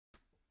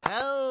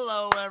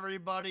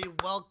everybody?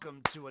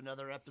 Welcome to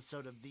another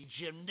episode of the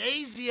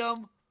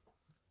Jimnasium.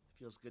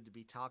 Feels good to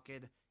be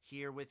talking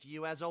here with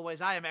you. As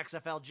always, I am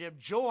XFL Jim,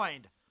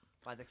 joined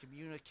by the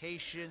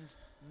communications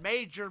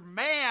major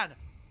man.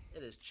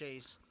 It is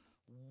Chase,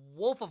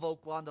 Wolf of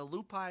Oaklawn, the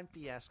Lupine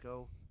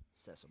Fiasco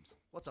Sesums.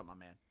 What's up, my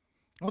man?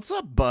 What's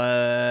up,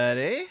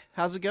 buddy?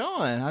 How's it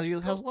going?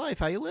 How's life?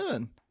 How you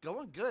living?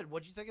 Going good.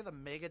 What'd you think of the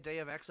mega day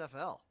of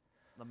XFL?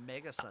 The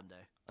mega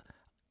Sunday.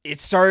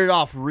 It started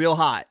off real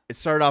hot.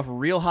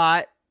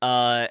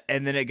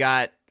 And then it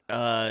got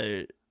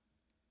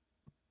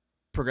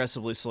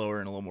progressively slower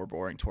and a little more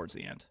boring towards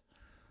the end.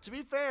 To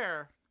be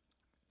fair,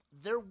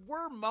 there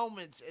were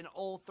moments in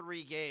all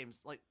three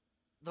games. Like,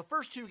 the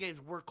first two games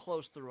were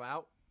close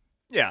throughout.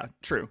 Yeah,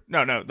 true.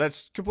 No,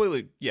 that's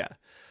completely, yeah.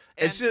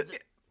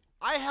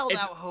 I held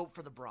out hope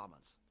for the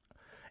Brahmas.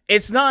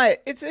 It's not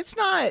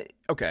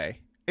okay.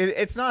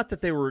 It's not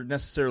that they were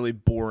necessarily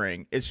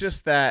boring. It's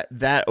just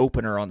that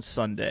opener on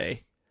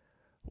Sunday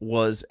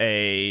was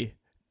a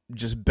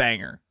just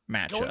banger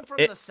matchup. Going from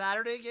the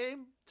Saturday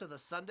game to the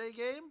Sunday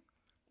game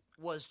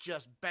was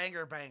just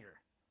banger.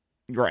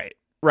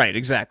 Right,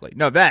 exactly.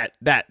 No, that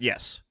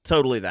yes,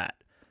 totally that.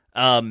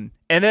 And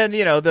then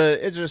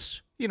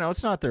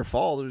it's not their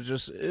fault. It was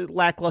just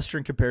lackluster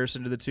in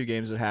comparison to the two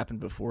games that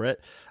happened before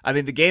it. I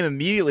mean, the game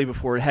immediately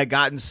before it had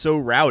gotten so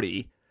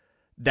rowdy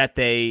that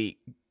they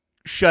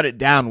shut it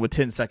down with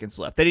 10 seconds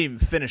left. They didn't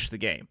even finish the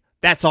game.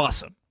 That's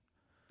awesome.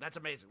 That's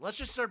amazing. Let's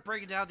just start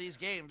breaking down these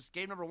games.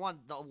 Game number one,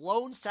 the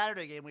lone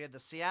Saturday game, we had the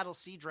Seattle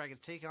Sea Dragons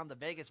taking on the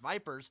Vegas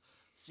Vipers.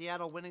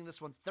 Seattle winning this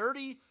one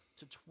 30-26.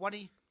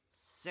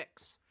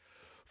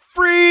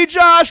 Free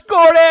Josh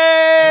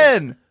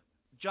Gordon!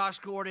 Josh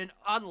Gordon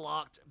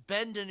unlocked.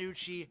 Ben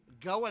DiNucci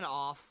going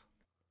off.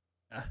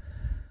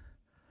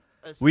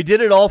 We did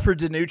it all for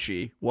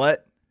DiNucci.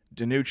 What?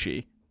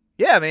 DiNucci.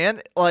 Yeah,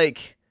 man.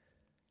 Like,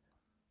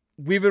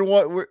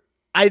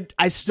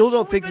 I still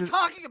don't think we've been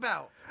talking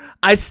about.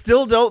 I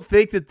still don't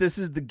think that this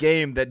is the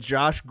game that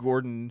Josh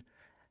Gordon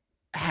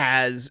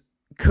has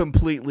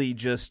completely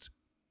just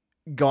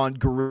gone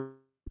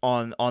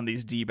on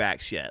these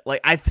D-backs yet.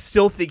 Like, I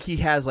still think he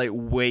has like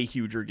way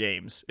huger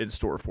games in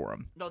store for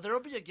him. No, there'll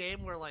be a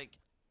game where like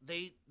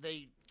they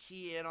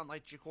key in on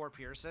like Ja'Cour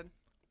Pearson.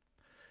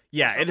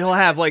 Yeah, and he'll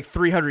have like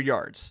 300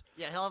 yards.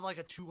 Yeah, he'll have like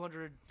a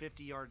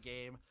 250-yard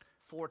game,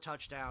 4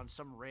 touchdowns,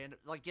 some random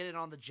like get it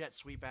on the jet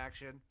sweep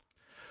action.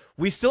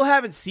 We still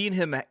haven't seen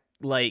him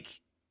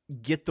like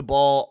get the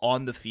ball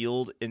on the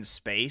field in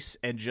space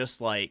and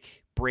just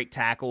like break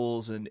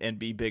tackles and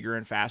be bigger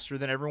and faster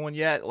than everyone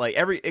yet. Like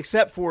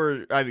except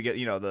for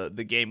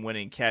the game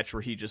winning catch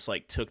where he just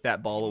like took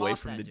that ball away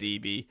from the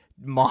DB,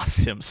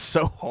 mossed him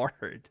so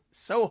hard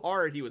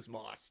he was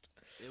mossed.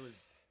 It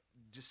was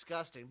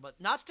disgusting, but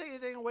not to take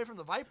anything away from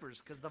the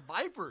Vipers because the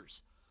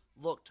Vipers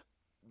looked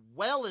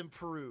well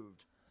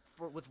improved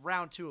with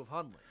round 2 of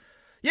Hundley.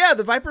 Yeah,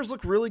 the Vipers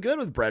look really good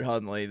with Brett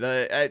Hundley.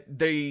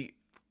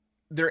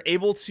 They're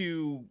able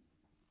to,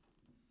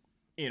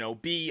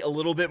 be a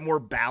little bit more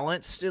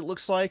balanced, it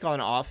looks like, on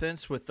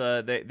offense. With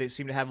they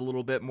seem to have a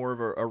little bit more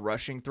of a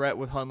rushing threat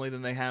with Hundley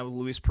than they have with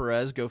Luis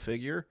Perez. Go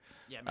figure.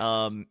 Yeah, makes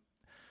sense.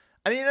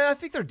 I mean, I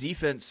think their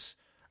defense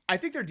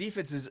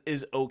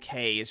is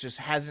okay. It just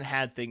hasn't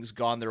had things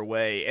gone their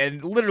way,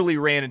 and literally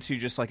ran into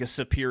just like a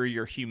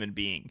superior human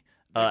being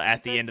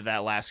at the end of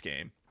that last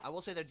game. I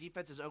will say their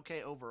defense is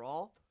okay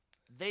overall.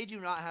 They do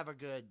not have a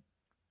good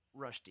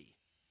rush D.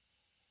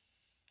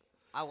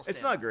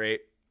 It's not great.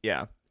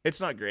 Yeah,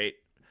 it's not great.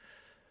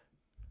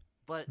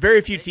 But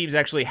very few teams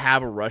actually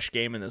have a rush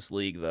game in this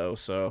league, though.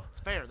 So it's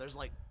fair. There's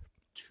like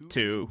two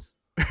teams.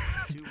 2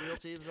 real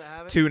teams that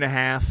have it.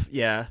 2.5.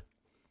 Yeah.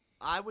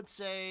 I would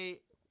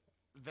say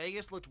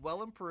Vegas looked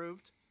well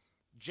improved.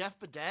 Jeff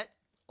Badette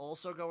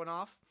also going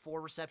off. 4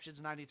 receptions,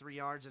 93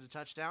 yards, and a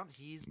touchdown.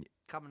 He's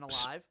coming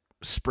alive.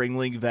 Spring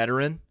League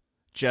veteran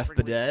Jeff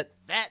Badette.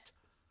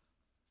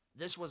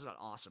 This was an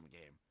awesome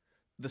game.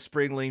 The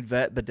Spring League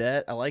vet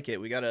Badette. I like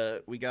it. We got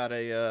a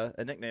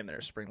nickname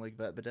there, Spring League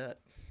vet Badette.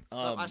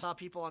 So I saw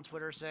people on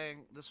Twitter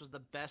saying this was the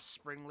best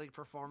Spring League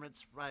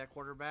performance by a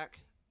quarterback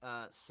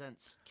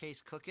since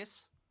Case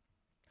Cookus.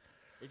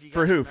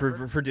 For who?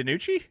 For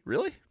DiNucci?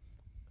 Really?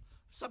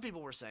 Some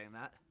people were saying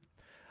that.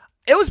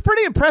 It was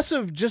pretty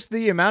impressive, just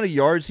the amount of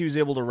yards he was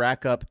able to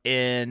rack up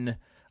in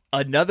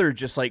another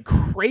just like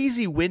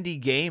crazy windy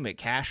game at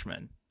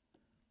Cashman.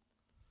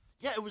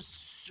 Yeah, it was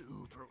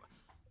super.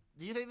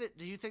 Do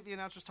you think the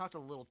announcers talked a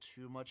little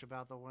too much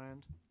about the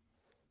wind?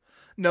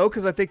 No,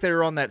 because I think they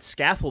were on that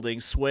scaffolding,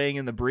 swaying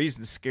in the breeze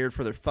and scared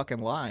for their fucking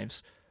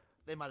lives.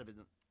 They might have been.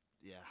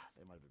 Yeah,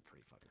 they might have been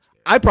pretty fucking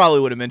scared. I probably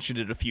would have mentioned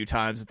it a few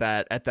times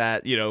at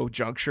that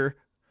juncture,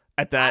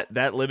 at that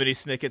Lemony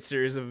Snicket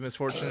series of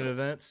misfortunate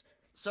events.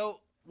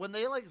 So when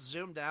they like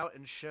zoomed out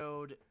and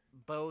showed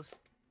both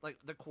like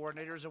the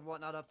coordinators and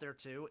whatnot up there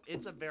too,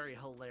 it's a very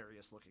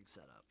hilarious looking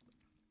setup.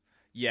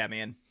 Yeah,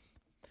 man.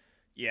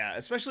 Yeah,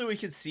 especially we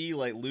could see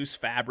like loose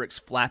fabrics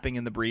flapping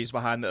in the breeze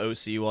behind the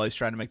OC while he's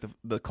trying to make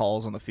the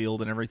calls on the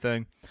field and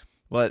everything.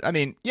 But I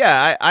mean,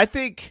 yeah, I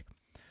think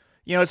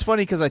You know, it's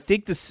funny because I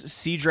think the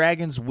Sea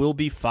Dragons will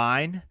be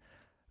fine,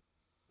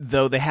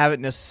 though they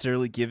haven't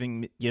necessarily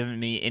given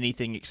me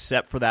anything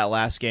except for that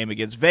last game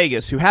against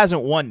Vegas, who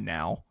hasn't won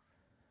now.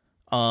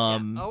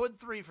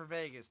 0-3 for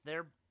Vegas.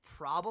 They're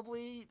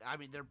probably, I'm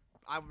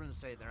going to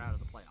say they're out of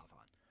the playoff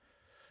hunt.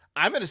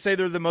 I'm going to say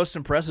they're the most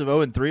impressive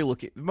 0-3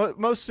 looking,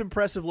 most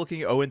impressive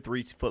looking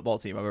 0-3 football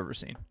team I've ever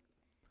seen.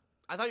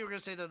 I thought you were going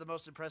to say they're the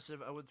most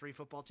impressive 0-3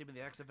 football team in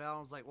the XFL. I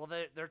was like, well,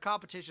 their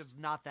competition's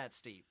not that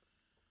steep.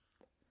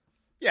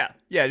 Yeah,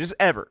 just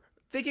ever.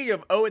 Thinking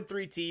of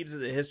 0-3 teams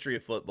in the history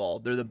of football,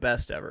 they're the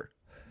best ever.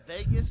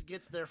 Vegas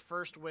gets their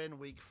first win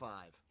week 5.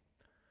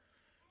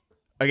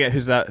 Okay,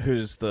 who's that?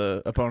 Who's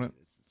the opponent?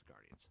 It's the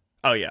Guardians.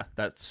 Oh yeah,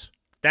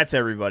 that's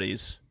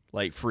everybody's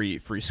like free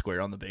square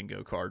on the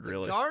bingo card.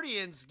 Really, the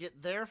Guardians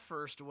get their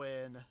first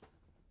win.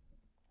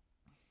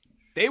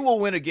 They will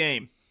win a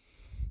game.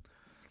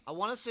 I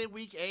want to say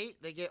week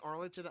 8 they get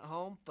Arlington at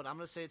home, but I'm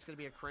going to say it's going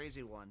to be a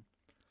crazy one.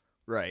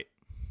 Right.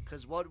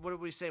 Because what did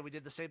we say? We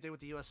did the same thing with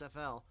the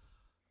USFL.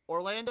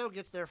 Orlando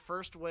gets their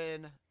first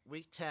win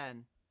week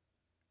 10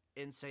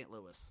 in St.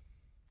 Louis.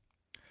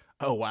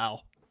 Oh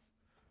wow,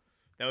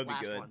 that would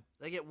Last be good. One.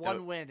 They get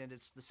one win, and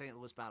it's the St.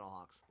 Louis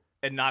Battlehawks.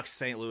 It knocks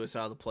St. Louis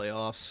out of the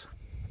playoffs.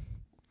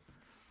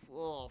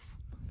 Oof.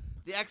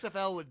 The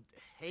XFL would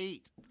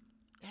hate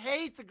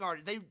the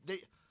Guardians. They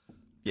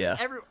Yeah.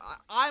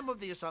 I'm of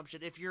the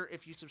assumption if you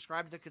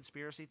subscribe to the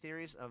conspiracy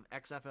theories of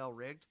XFL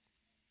rigged,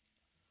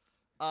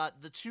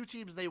 the two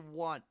teams they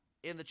want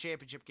in the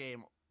championship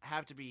game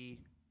have to be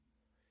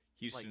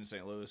Houston and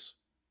St. Louis.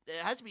 It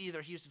has to be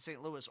either Houston,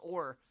 St. Louis,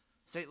 or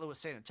St. Louis,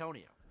 San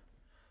Antonio.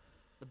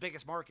 The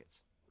biggest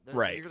markets.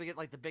 Right. You're going to get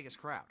like the biggest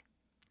crowd.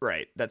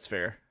 Right. That's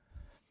fair.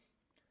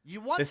 You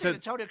want San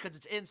Antonio because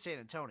it's in San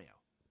Antonio.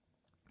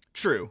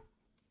 True.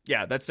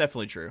 Yeah, that's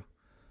definitely true.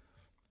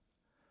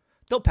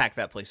 They'll pack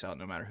that place out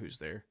no matter who's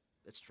there.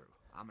 It's true.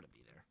 I'm going to be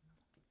there.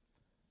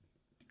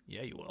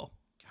 Yeah, you will.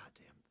 God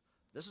damn.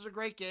 This was a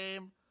great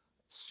game.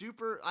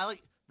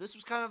 This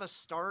was kind of a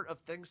start of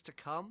things to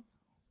come.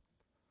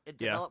 It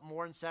developed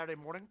more on Saturday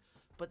morning.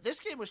 But this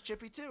game was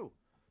chippy too.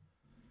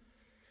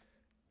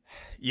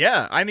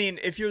 Yeah, I mean,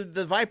 if you're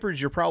the Vipers,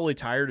 you're probably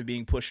tired of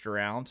being pushed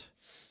around,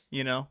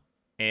 you know?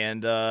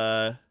 And,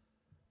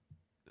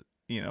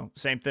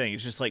 same thing.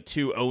 It's just like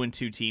 2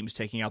 0-2 teams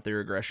taking out their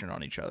aggression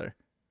on each other.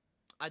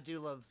 I do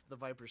love the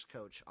Vipers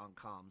coach on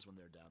comms when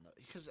they're down, though.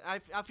 Because I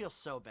feel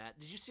so bad.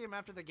 Did you see him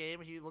after the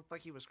game? He looked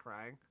like he was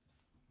crying.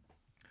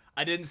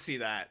 I didn't see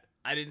that.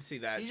 He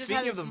just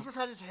had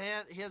his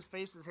hand, he had his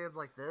face in his hands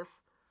like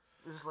this.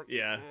 It was like,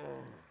 yeah.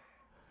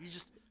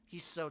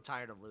 He's so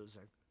tired of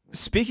losing.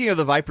 Speaking of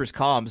the Vipers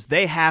comms,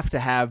 they have to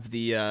have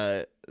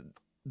the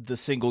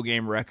single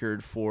game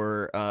record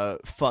for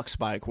fucks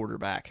by a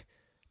quarterback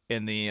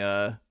in the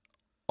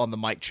on the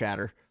mic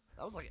chatter.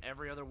 That was like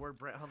every other word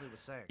Brett Hundley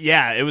was saying.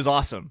 Yeah, it was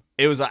awesome.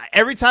 It was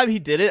every time he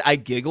did it, I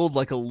giggled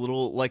like a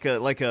little like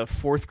a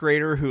fourth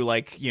grader who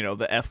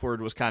the F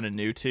word was kind of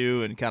new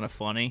to and kind of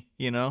funny,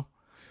 you know.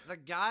 The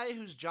guy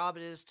whose job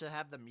it is to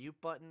have the mute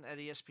button at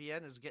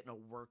ESPN is getting a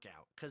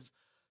workout because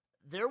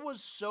there were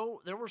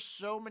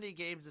so many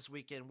games this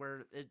weekend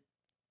where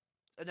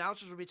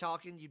announcers would be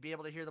talking, you'd be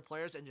able to hear the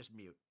players and just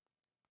mute.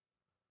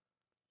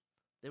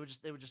 They would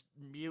just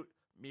mute,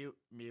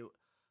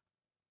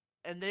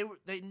 and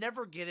they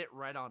never get it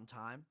right on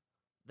time.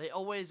 They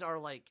always are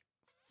like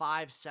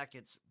 5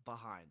 seconds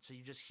behind. So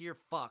you just hear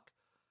fuck,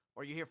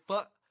 or you hear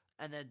fuck,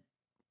 and then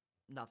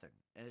nothing,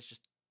 and it's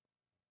just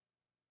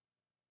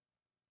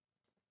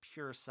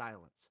pure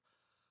silence.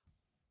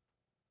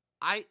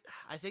 I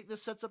think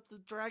this sets up the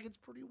Dragons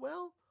pretty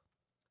well.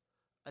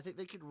 I think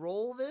they could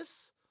roll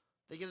this.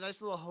 They get a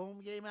nice little home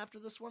game after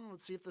this one.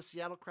 Let's see if the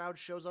Seattle crowd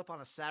shows up on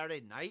a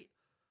Saturday night.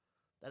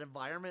 That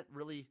environment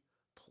really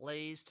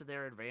plays to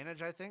their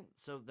advantage, I think.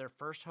 So their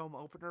first home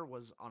opener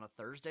was on a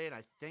Thursday, and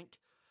I think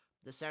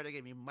this Saturday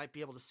game you might be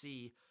able to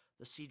see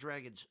the Sea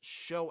Dragons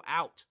show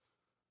out.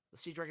 The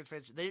Sea Dragons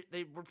fans,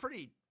 they were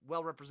pretty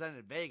well represented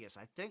in Vegas.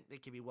 I think they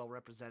can be well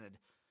represented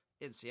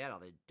in Seattle.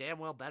 They damn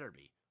well better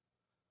be.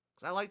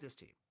 Because I like this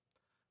team.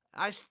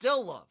 I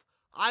still love.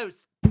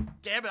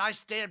 Damn it, I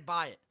stand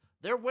by it.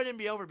 They're winning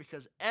me over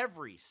because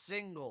every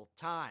single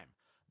time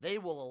they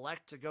will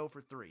elect to go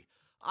for 3.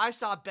 I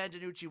saw Ben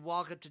DiNucci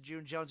walk up to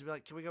June Jones and be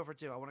like, can we go for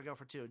 2? I want to go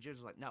for 2. And June's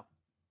was like, no,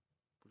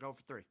 we're going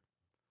for 3.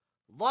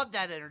 Love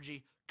that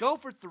energy. Go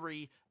for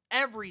 3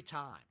 every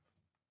time.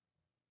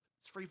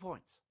 It's free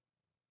points.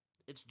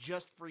 It's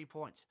just free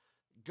points.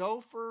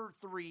 Go for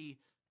 3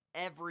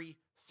 every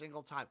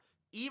single time.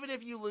 Even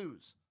if you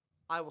lose,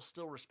 I will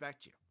still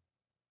respect you.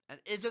 And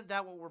isn't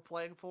that what we're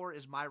playing for,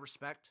 is my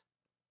respect?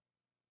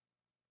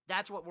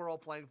 That's what we're all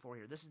playing for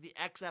here. This is the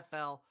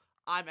XFL.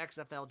 I'm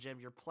XFL Jim.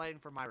 You're playing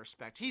for my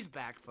respect. He's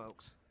back,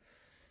 folks.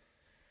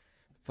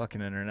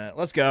 Fucking internet.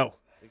 Let's go.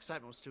 The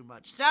excitement was too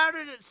much.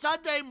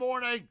 Sunday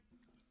morning,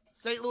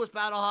 St. Louis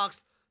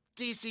Battlehawks,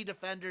 DC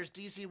Defenders.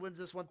 DC wins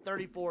this one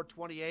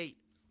 34-28.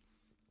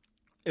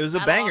 It was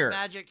a banger.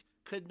 Magic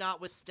could not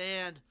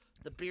withstand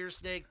the Beer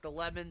Snake, the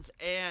Lemons,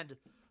 and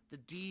the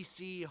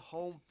DC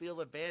home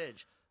field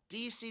advantage.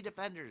 DC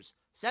Defenders,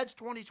 since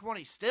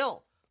 2020,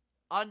 still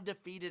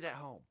undefeated at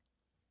home.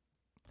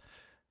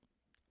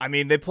 I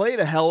mean, they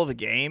played a hell of a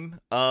game.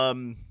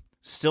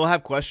 Still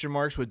have question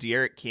marks with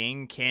De'Aaron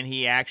King. Can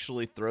he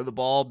actually throw the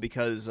ball?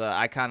 Because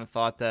I kind of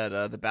thought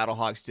that the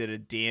Battlehawks did a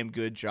damn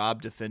good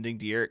job defending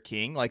De'Aaron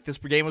King. Like, this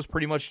game was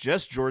pretty much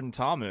just Jordan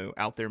Ta'amu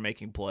out there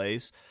making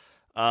plays.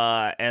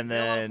 And then,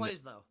 a lot of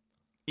plays, though.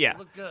 Yeah. It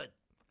looked good.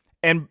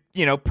 And,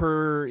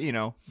 per,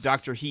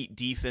 Dr. Heat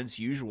defense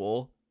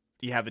usual,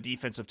 you have a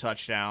defensive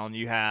touchdown.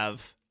 You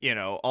have,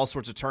 all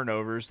sorts of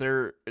turnovers.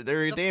 They're a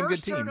damn good team. The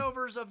first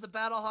turnovers of the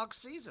Battlehawks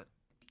season.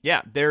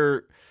 Yeah,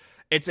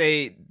 it's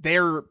a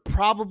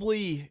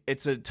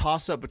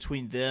toss-up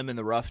between them and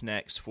the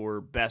Roughnecks for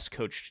best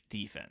coached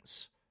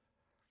defense.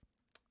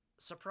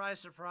 Surprise,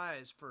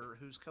 surprise for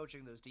who's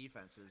coaching those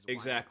defenses.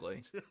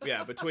 Exactly.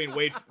 Yeah, between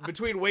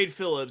Wade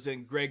Phillips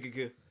and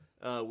Greg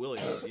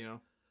Williams,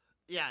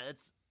 Yeah,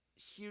 it's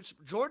huge.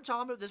 Jordan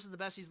Ta'amu, this is the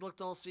best he's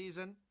looked all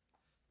season.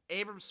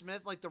 Abram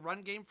Smith, like the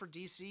run game for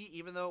DC,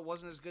 even though it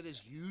wasn't as good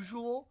as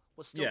usual,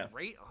 was still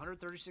great.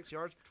 136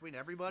 yards between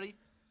everybody.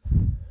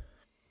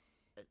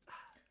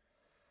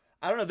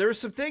 I don't know. There were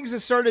some things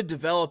that started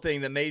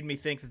developing that made me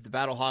think that the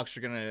Battlehawks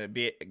are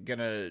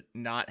gonna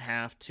not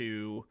have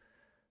to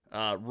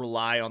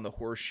rely on the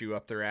horseshoe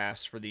up their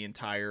ass for the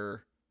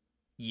entire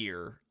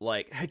year.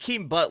 Like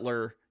Hakeem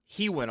Butler,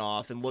 he went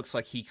off and looks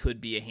like he could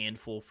be a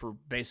handful for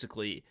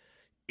basically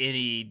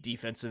any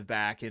defensive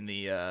back in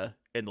the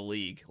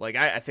league. Like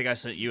I think I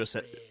sent you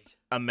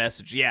a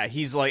message. Yeah,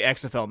 he's like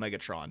XFL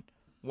Megatron,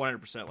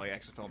 100% like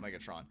XFL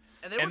Megatron.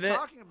 And they were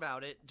talking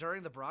about it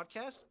during the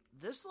broadcast.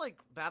 This, like,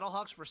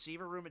 Battlehawks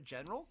receiver room in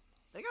general,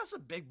 they got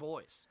some big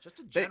boys, just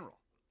in general.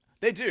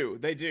 They do.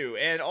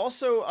 And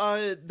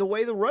also the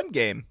way the run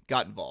game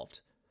got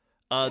involved.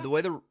 The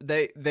way they're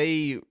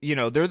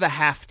the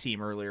half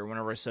team earlier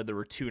whenever I said there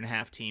were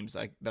 2.5 teams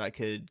that I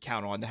could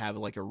count on to have,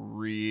 like, a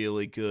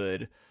really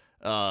good,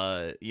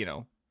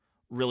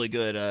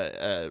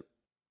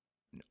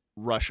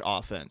 rush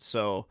offense.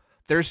 So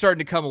they're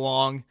starting to come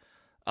along,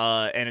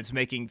 and it's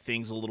making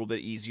things a little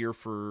bit easier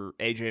for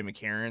A.J.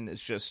 McCarron.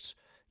 It's just...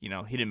 he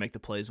didn't make the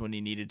plays when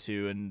he needed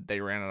to, and they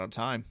ran out of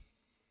time.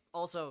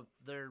 Also,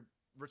 their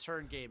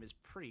return game is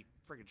pretty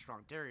freaking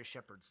strong. Darius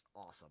Shepard's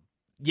awesome.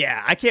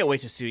 Yeah, I can't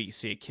wait to see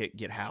a kick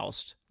get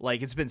housed.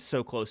 Like, it's been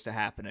so close to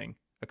happening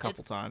a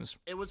couple times.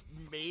 It was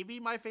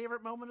maybe my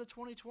favorite moment of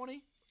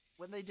 2020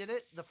 when they did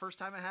it. The first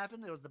time it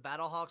happened, it was the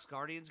Battlehawks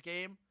Guardians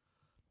game.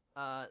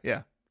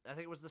 Yeah. I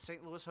think it was the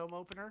St. Louis home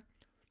opener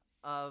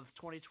of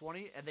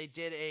 2020, and they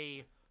did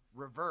a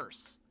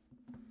reverse.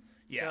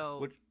 Yeah,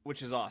 so,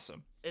 which is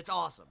awesome. It's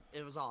awesome.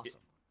 It was awesome.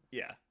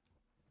 Yeah.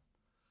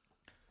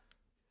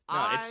 No,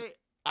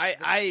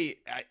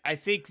 I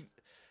think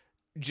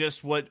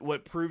just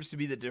what proves to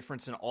be the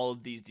difference in all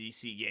of these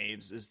DC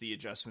games is the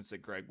adjustments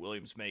that Greg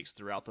Williams makes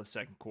throughout the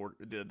second quarter,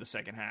 the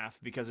second half,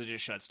 because it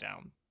just shuts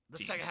down. The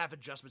teams. Second half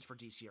adjustments for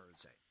DC are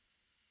insane.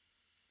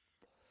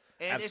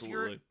 And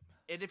Absolutely.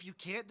 If you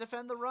can't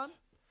defend the run,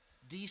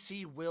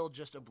 DC will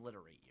just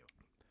obliterate you.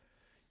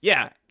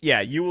 Yeah,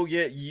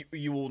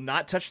 you will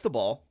not touch the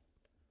ball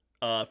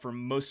for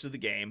most of the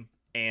game,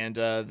 and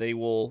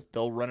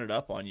they'll run it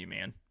up on you,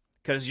 man.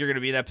 Because you're going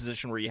to be in that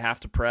position where you have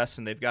to press,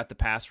 and they've got the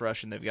pass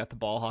rush, and they've got the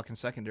ball hawking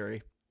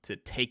secondary to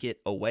take it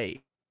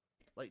away.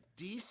 Like,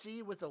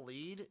 DC with a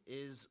lead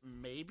is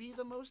maybe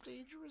the most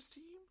dangerous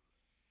team?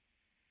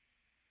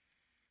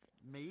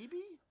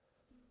 Maybe?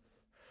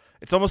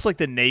 It's almost like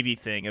the Navy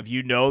thing of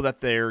that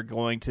they're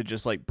going to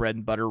just like bread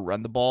and butter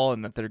run the ball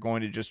and that they're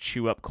going to just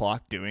chew up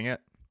clock doing it.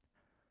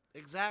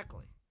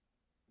 Exactly.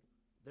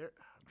 I'm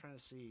trying to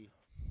see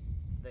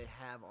they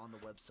have on the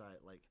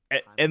website like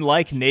and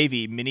like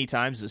Navy many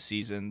times this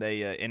season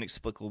they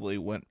inexplicably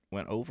went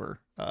over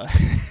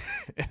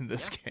in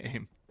this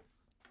game.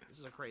 This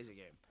is a crazy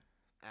game.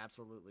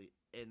 Absolutely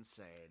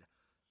insane.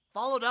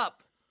 Followed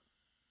up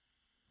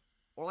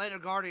Orlando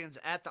Guardians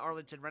at the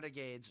Arlington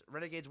Renegades.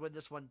 Renegades win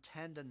this one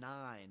 10-9.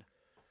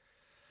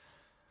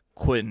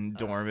 Quentin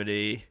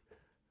Dormady.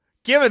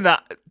 Given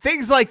the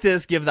things like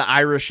this, give the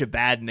Irish a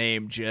bad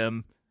name,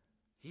 Jim.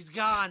 He's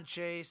gone,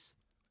 Chase.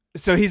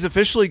 So he's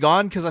officially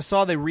gone because I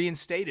saw they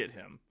reinstated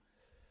him.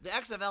 The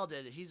XFL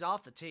did it. He's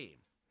off the team.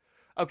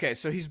 Okay,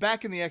 so he's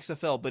back in the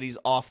XFL, but he's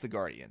off the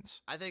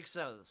Guardians. I think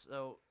so.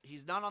 So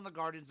he's not on the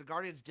Guardians. The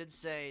Guardians did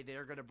say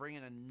they're going to bring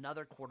in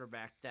another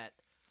quarterback that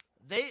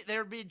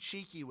they're being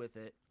cheeky with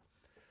it.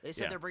 They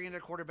said they're bringing in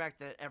a quarterback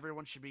that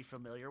everyone should be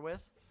familiar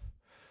with.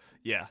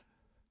 Yeah.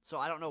 So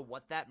I don't know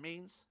what that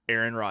means.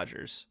 Aaron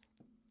Rodgers.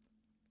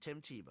 Tim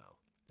Tebow.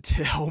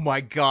 Oh my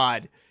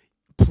God.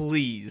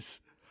 Please.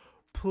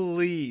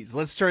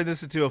 Let's turn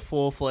this into a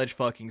full-fledged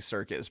fucking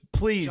circus.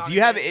 Please. Johnny do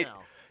you have Manziel. it?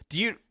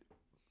 Do you?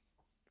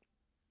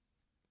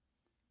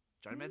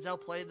 Johnny Manziel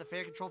played in the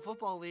Fan Control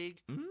Football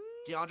League.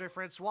 DeAndre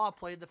Francois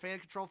played in the Fan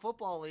Control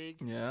Football League.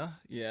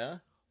 Yeah.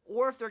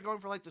 Or if they're going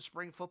for like the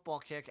spring football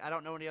kick, I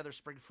don't know any other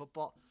spring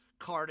football.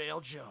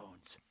 Cardale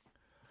Jones.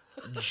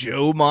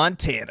 Joe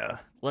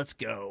Montana. Let's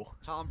go.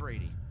 Tom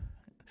Brady.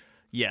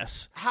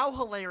 Yes. How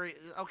hilarious.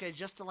 Okay,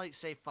 just to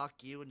say fuck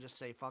you and just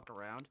say fuck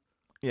around.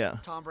 Yeah.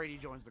 Tom Brady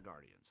joins the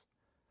Guardians.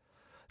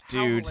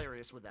 Dude. How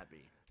hilarious would that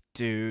be?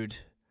 Dude.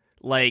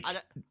 Like.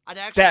 I'd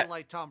actually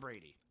like Tom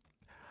Brady.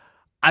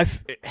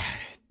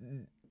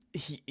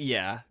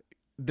 Yeah.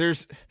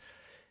 There's.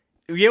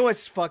 You know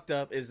what's fucked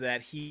up is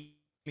that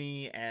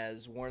me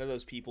as one of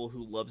those people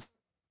who loves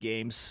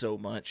games so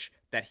much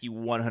that he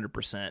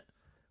 100%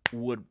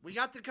 would. We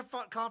got the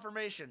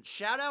confirmation.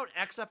 Shout out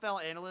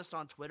XFL analyst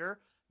on Twitter.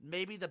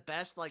 Maybe the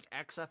best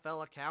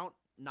XFL account,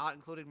 not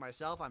including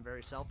myself. I'm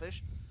very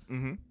selfish.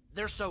 Mm-hmm.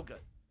 They're so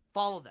good.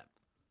 Follow them.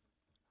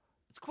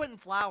 It's Quentin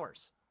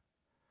Flowers.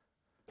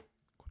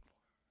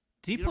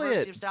 Do you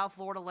University play of South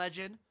Florida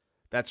legend.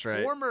 That's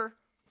right.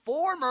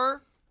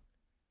 Former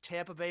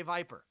Tampa Bay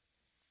Viper.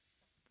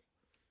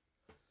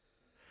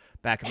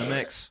 Back in the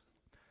mix.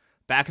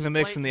 Back in the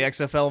mix in the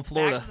XFL in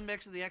Florida. Back in the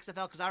mix in the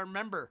XFL, because I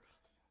remember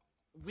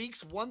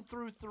weeks 1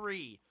 through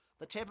 3,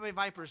 the Tampa Bay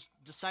Vipers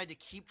decided to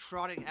keep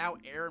trotting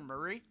out Aaron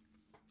Murray.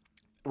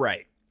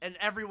 Right. And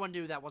everyone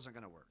knew that wasn't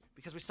going to work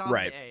because we saw him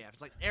in the AAF.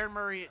 It's like, Aaron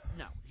Murray,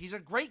 no. He's a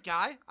great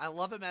guy. I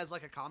love him as a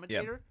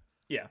commentator.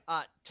 Yeah.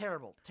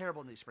 Terrible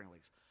in these spring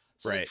leagues.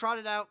 So they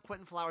trotted out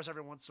Quentin Flowers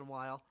every once in a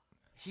while.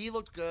 He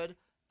looked good,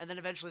 and then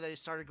eventually they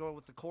started going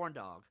with the corn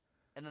dog,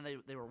 and then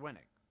they were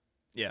winning.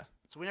 Yeah.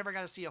 So we never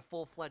got to see a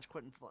full-fledged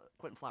Quentin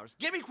Flowers.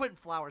 Give me Quentin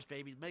Flowers,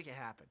 baby. Make it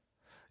happen.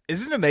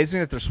 Isn't it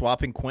amazing that they're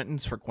swapping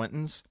Quentins for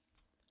Quentins?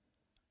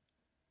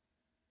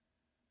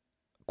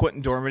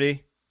 Quentin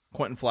Dormady,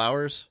 Quentin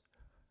Flowers.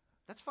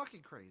 That's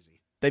fucking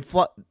crazy. The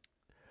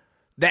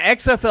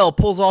XFL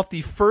pulls off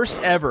the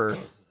first ever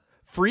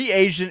free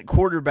agent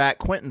quarterback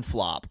Quentin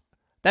flop.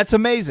 That's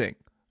amazing.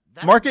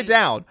 Mark it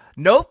down.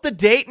 Note the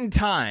date and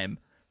time.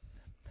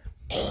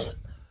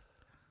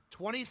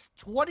 20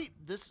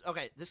 this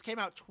came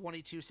out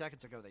 22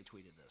 seconds ago. They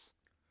tweeted this.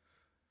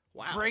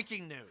 Wow.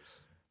 Breaking news.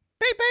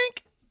 Bink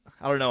bink.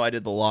 I don't know. I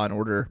did the Law and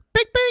Order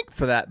bink bink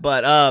for that,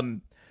 but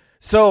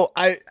so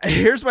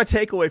here's my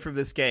takeaway from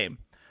this game.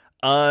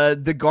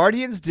 The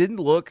Guardians didn't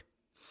look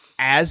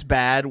as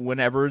bad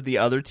whenever the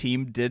other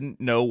team didn't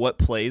know what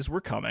plays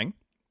were coming.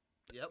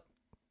 Yep.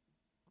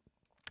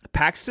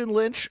 Paxton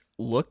Lynch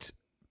looked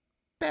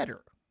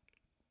better.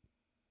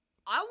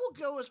 I will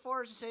go as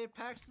far as to say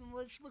Paxton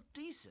Lynch looked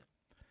decent.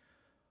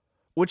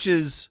 Which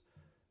is,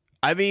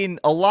 I mean,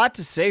 a lot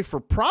to say for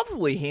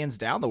probably hands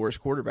down the worst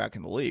quarterback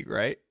in the league,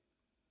 right?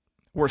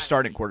 Worst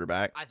starting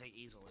quarterback. I think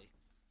easily.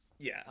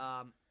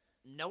 Yeah.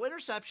 No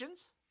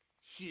interceptions.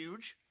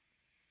 Huge.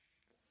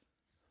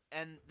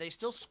 And they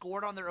still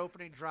scored on their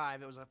opening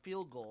drive. It was a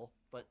field goal,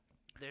 but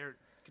they're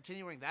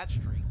continuing that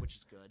streak, which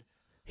is good.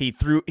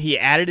 He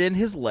added in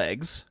his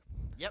legs.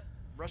 Yep.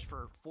 Rushed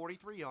for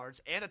 43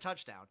 yards and a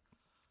touchdown.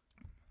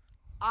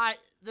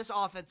 This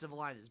offensive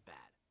line is bad.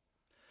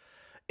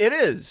 It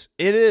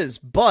is,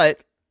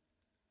 but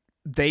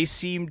they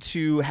seem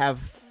to have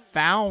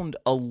found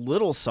a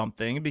little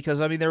something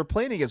because, I mean, they were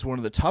playing against one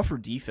of the tougher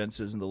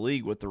defenses in the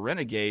league with the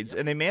Renegades,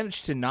 and they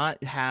managed to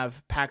not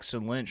have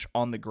Paxton Lynch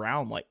on the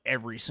ground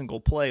every single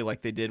play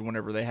like they did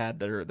whenever they had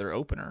their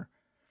opener.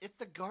 If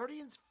the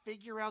Guardians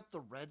figure out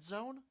the red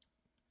zone,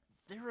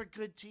 they're a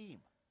good team.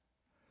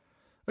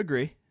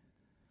 Agree.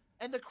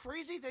 And the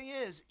crazy thing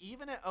is,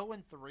 even at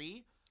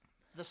 0-3,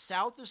 the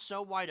South is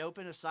so wide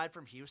open aside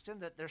from Houston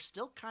that they're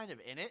still kind of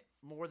in it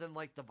more than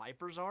the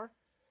Vipers are.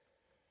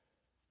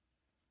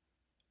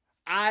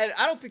 I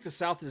don't think the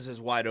South is as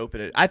wide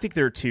open. I think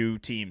there are two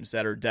teams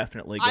that are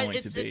definitely going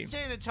to be. It's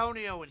San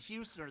Antonio and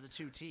Houston are the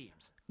two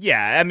teams.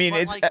 Yeah, I mean,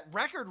 but it's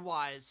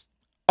record-wise,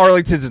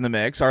 Arlington's in the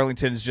mix.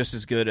 Arlington's just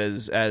as good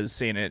as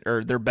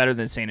or they're better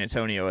than San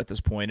Antonio at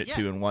this point at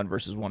 2-1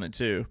 versus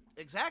 1-2.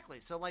 Exactly.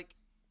 So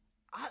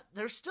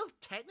they're still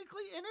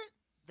technically in it.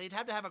 They'd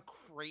have to have a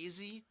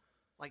crazy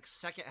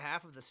second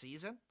half of the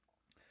season.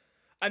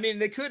 I mean,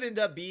 they could end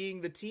up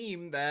being the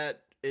team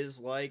that is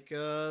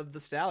the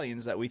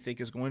Stallions that we think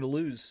is going to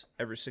lose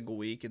every single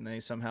week, and they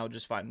somehow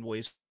just find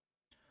ways.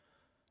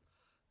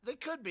 They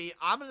could be.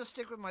 I'm going to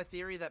stick with my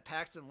theory that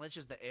Paxton Lynch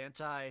is the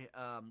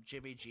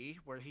anti-Jimmy G,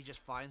 where he just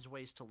finds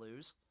ways to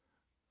lose.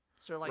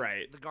 So,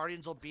 the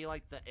Guardians will be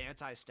the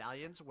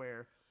anti-Stallions,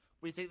 where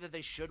we think that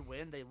they should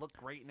win. They look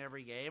great in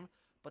every game,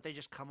 but they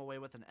just come away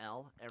with an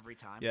L every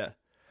time. Yeah.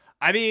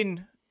 I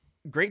mean,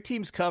 great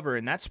teams cover,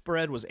 and that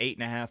spread was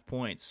 8.5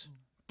 points.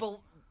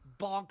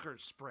 Bonkers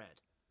spread.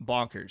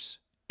 Bonkers.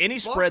 Any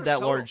spread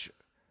that large.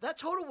 That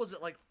total was at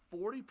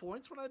 40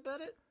 points when I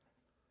bet it?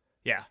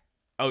 Yeah.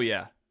 Oh,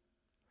 yeah.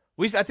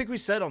 I think we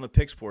said on the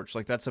Picks Porch,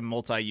 that's a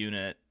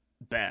multi-unit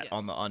bet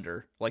on the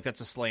under. That's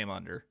a slam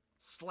under.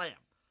 Slam.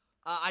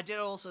 I did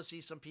also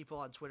see some people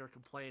on Twitter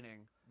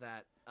complaining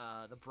that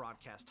the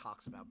broadcast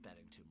talks about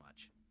betting too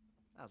much.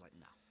 I was like,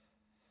 no.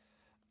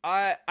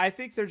 I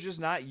think they're just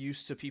not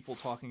used to people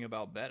talking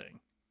about betting.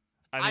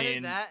 I mean,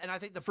 think that, and I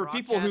think the for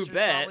people who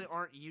bet probably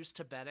aren't used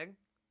to betting.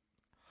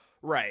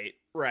 Right.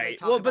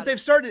 So but they've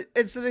started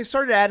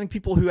adding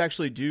people who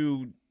actually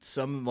do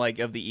some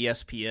of the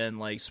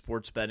ESPN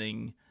sports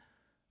betting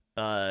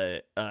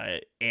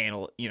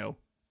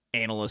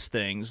analyst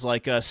things,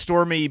 like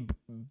Stormy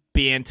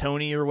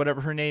Biantoni or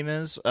whatever her name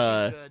is. She's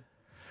good.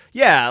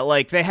 Yeah,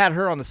 like they had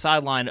her on the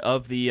sideline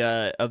of the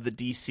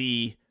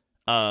DC,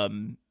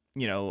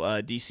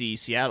 DC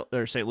Seattle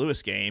or St.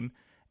 Louis game,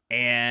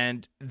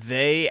 and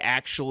they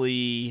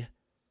actually,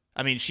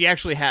 I mean, she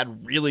actually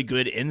had really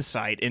good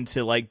insight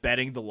into like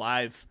betting the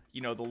live,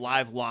 the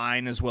live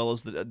line as well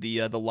as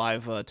the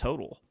live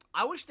total.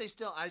 I wish they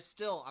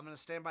I'm gonna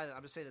stand by. I'm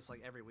gonna say this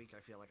like every week.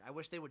 I feel like I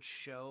wish they would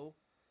show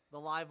the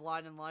live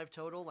line and live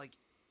total like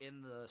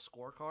in the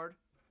scorecard,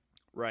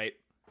 right?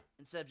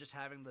 Instead of just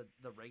having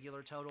the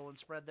regular total and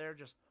spread there,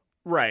 just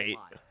right.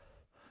 live.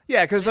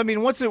 Yeah, because I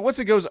mean, once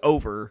it goes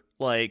over,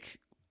 like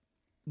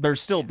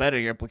there's still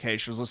betting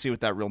implications. Let's see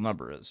what that real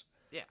number is.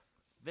 Yeah,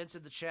 Vince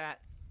in the chat.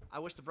 I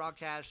wish the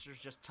broadcasters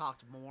just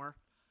talked more.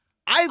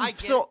 I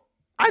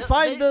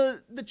find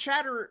the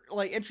chatter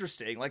like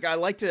interesting. Like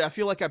I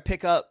feel like I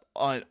pick up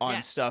on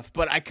stuff,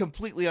 but I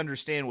completely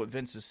understand what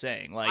Vince is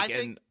saying. Like, I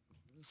think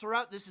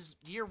throughout this is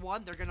year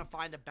one, they're gonna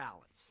find a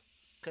balance.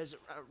 Because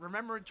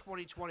remember in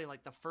 2020,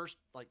 like the first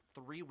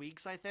 3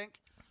 weeks, I think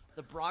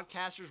the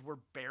broadcasters were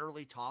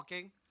barely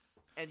talking,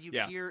 and you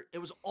hear it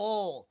was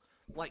all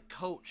like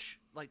coach,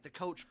 like the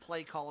coach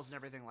play calls and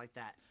everything like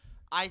that.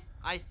 I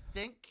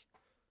think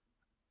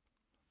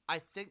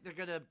they're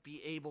gonna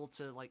be able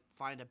to like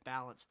find a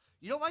balance.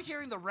 You don't like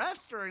hearing the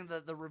refs during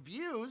the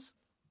reviews.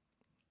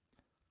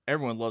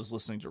 Everyone loves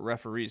listening to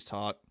referees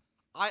talk.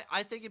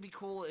 I think it'd be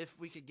cool if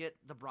we could get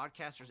the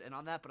broadcasters in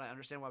on that, but I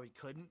understand why we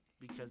couldn't,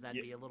 because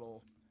that'd be a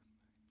little...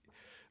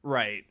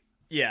 Right.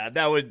 Yeah,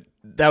 that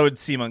would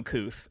seem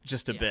uncouth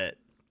just a bit.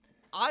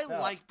 I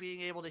like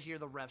being able to hear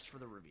the refs for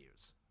the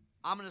reviews.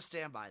 I'm going to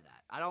stand by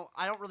that. I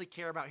don't really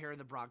care about hearing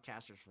the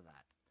broadcasters for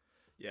that.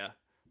 Yeah.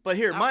 But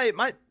here, my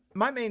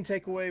main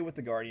takeaway with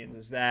the Guardians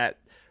is that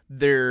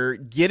they're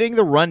getting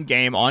the run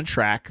game on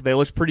track. They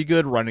look pretty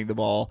good running the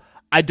ball.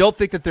 I don't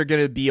think that they're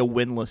going to be a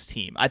winless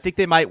team. I think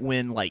they might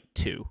win like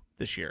 2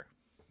 this year.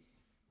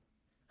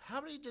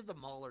 How many did the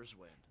Maulers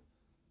win?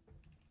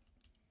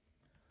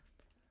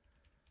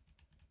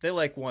 They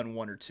like won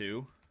 1 or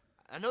 2.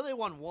 I know they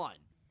won 1.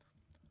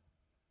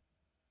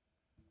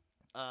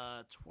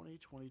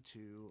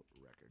 2022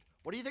 record.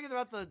 What are you thinking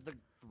about the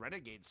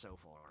Renegades so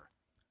far?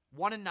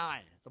 1-9.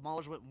 The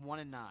Maulers went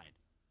 1-9.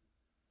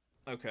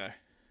 Okay.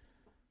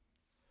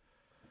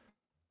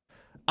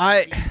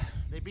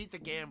 They beat the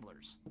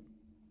Gamblers.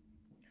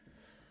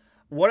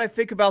 What I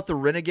think about the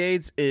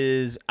Renegades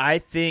is I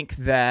think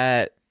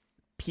that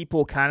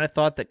people kind of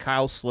thought that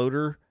Kyle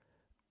Sloter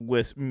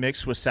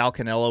mixed with Sal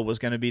Cannella was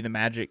going to be the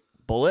magic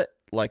bullet,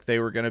 like they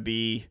were going to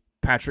be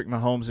Patrick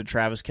Mahomes and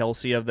Travis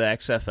Kelce of the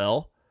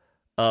XFL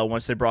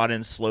once they brought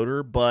in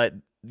Sloter, but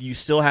you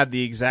still have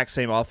the exact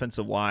same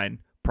offensive line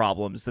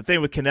problems. The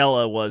thing with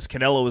Cannella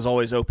was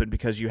always open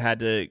because you had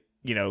to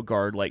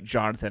guard like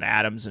Jonathan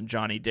Adams and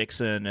Johnny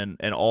Dixon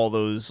and all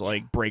those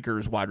like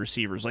breakers wide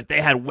receivers. Like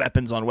they had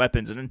weapons on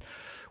weapons. And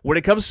when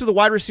it comes to the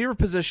wide receiver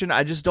position,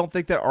 I just don't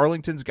think that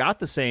Arlington's got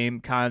the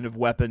same kind of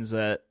weapons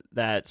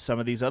that some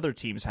of these other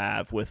teams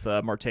have with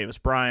Martavis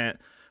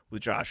Bryant,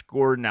 with Josh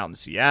Gordon out in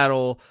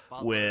Seattle,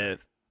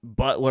 with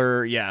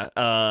Butler,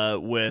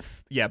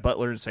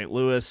 Butler in St.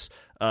 Louis,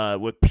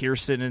 with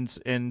Pearson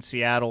in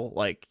Seattle.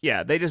 Like,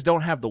 yeah, they just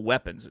don't have the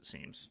weapons, it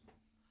seems.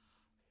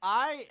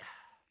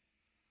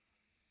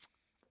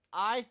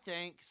 I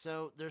think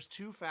so. There's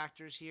 2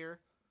 factors here.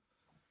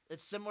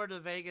 It's similar to the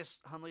Vegas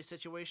Hundley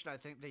situation. I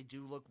think they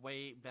do look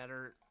way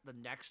better the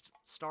next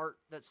start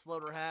that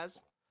Sloter has.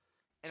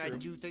 And true. I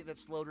do think that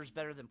Sloter's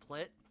better than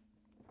Plitt.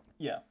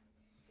 Yeah.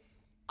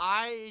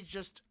 I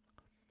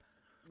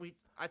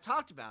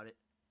talked about it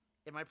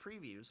in my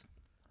previews.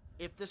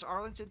 If this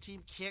Arlington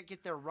team can't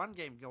get their run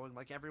game going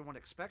like everyone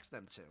expects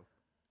them to,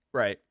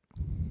 right,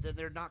 then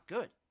they're not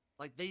good.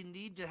 Like, they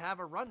need to have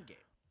a run game.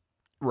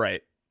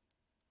 Right.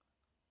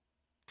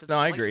 No,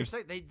 I agree.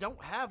 Saying, they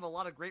don't have a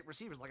lot of great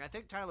receivers. Like, I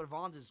think Tyler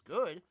Vaughn's is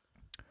good.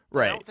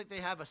 Right. I don't think they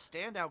have a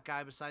standout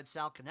guy besides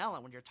Sal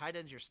Cannella. When your tight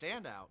end's your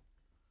standout.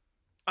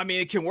 I mean,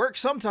 it can work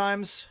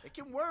sometimes. It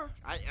can work.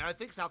 I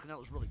think Sal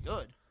Cannella's really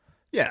good.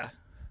 Yeah.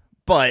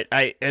 But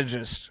I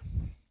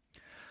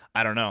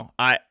don't know.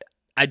 I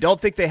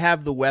don't think they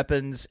have the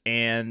weapons,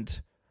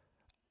 and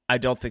I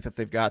don't think that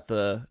they've got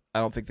the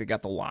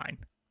line.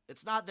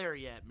 It's not there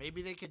yet.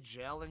 Maybe they could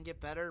gel and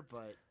get better,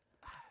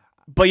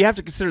 but you have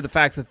to consider the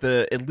fact that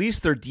at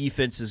least their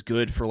defense is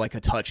good for like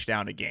a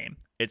touchdown a game,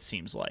 it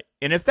seems like.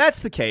 And if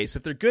that's the case,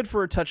 if they're good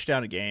for a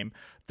touchdown a game,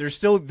 they're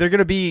going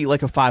to be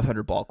like a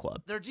 500 ball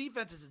club. Their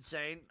defense is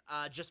insane,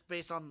 just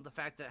based on the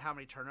fact that how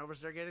many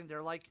turnovers they're getting.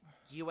 They're like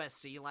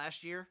USC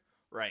last year.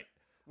 Right.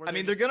 I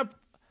mean,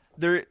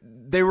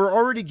 they were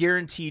already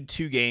guaranteed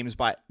 2 games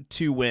by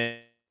 2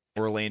 wins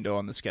Orlando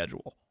on the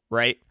schedule,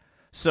 right?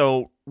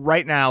 So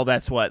right now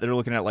that's what they're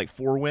looking at, like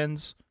 4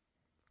 wins.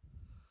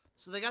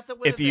 So they got the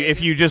win.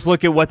 If you just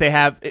look at what they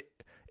have,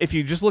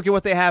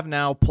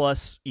 now,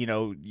 plus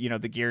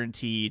the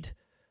guaranteed.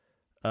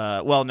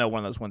 Well, no, one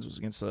of those wins was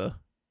against the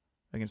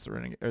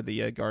Renegade or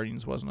the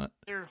Guardians, wasn't it?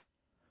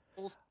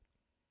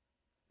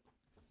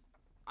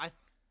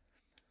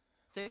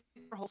 think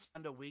they're holding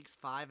on to weeks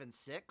 5 and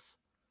 6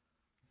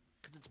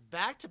 because it's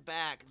back to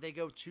back. They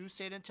go to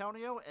San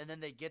Antonio and then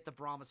they get the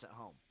Brahmas at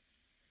home.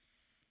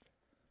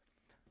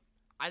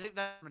 I think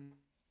that's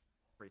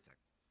everything.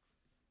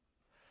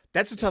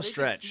 That's a tough If they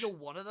stretch. can steal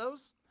one of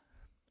those,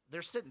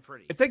 they're sitting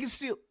pretty. If they can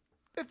steal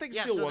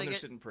one, they're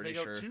sitting pretty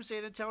sure. They go to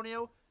San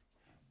Antonio,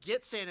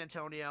 get San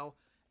Antonio,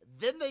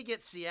 then they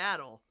get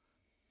Seattle.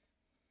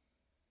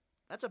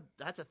 That's a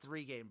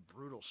 3-game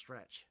brutal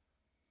stretch.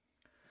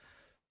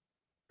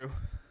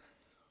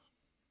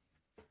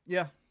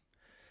 Yeah.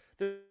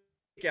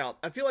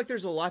 I feel like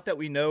there's a lot that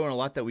we know and a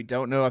lot that we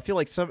don't know. I feel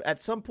like at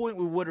some point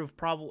we would have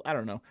probably, I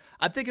don't know.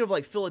 I'm thinking of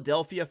like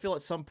Philadelphia. I feel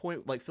at some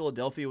point like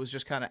Philadelphia was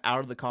just kind of out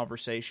of the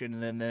conversation,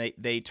 and then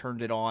they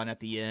turned it on at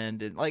the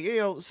end, and like, you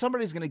know,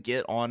 somebody's gonna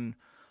get on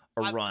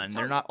a run.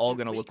 They're not all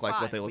gonna look like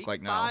what they look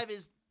like now.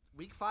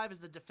 Week 5 is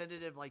the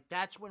definitive, like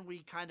that's when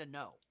we kind of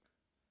know.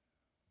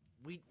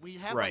 We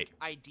have right.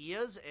 like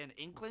ideas and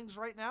inklings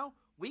right now.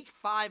 Week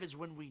 5 is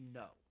when we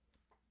know.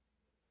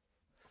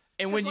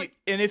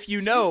 And if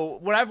you know,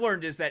 what I've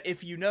learned is that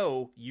if you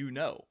know,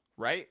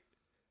 right?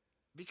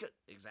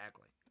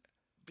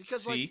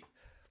 Because like,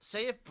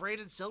 say if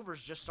Braden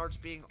Silvers just starts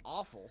being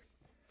awful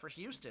for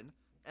Houston,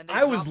 and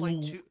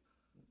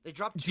they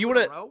drop two in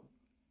a row.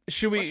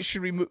 Should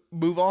we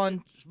move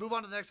on? Just move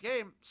on to the next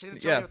game. San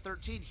Antonio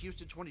 13,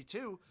 Houston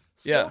 22.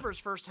 Yeah. Silvers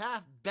first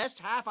half, best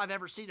half I've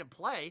ever seen him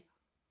play.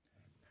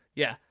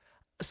 Yeah.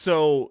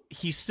 So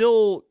he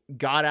still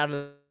got out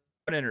of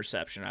an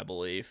interception, I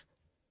believe.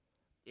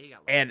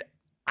 And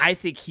I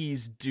think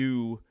he's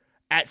due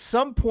at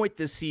some point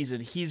this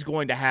season. He's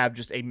going to have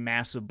just a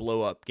massive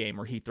blow up game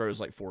where he throws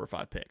like 4 or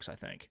 5 picks, I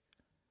think.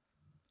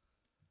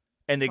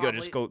 And they go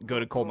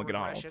to Cole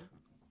McDonald.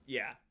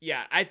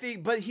 Yeah. I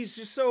think, but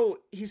he's so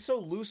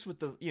loose with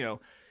the, you know,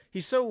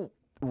 he's so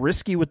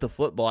risky with the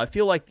football. I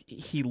feel like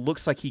he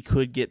looks like he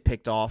could get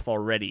picked off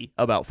already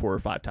about 4 or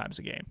 5 times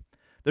a game.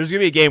 There's going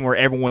to be a game where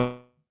everyone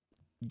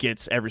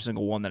gets every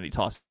single one that he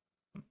tosses.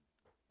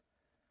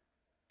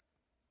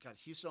 God,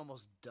 Houston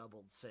almost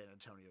doubled San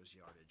Antonio's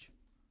yardage.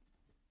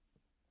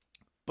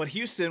 But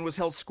Houston was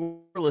held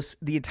scoreless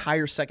the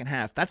entire second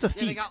half. That's a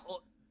feat.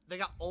 They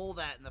got all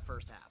that in the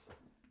first half.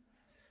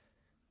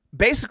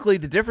 Basically,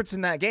 the difference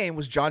in that game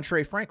was John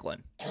Trey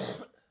Franklin.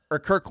 Or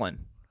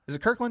Kirkland. Is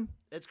it Kirkland?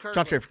 It's Kirkland.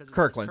 John Trey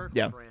Kirkland.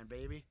 Yeah. Brand,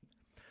 baby.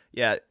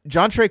 Yeah.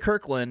 John Trey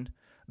Kirkland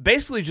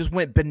basically just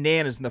went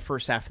bananas in the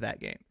first half of that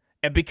game.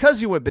 And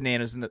because he went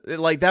bananas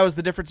that was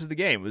the difference of the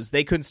game, was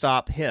they couldn't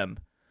stop him.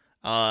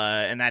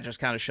 And that just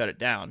kind of shut it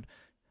down.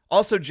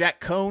 Also, Jack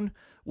Cohn,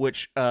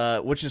 which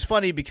is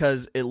funny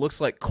because it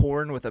looks like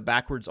corn with a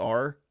backwards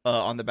R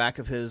on the back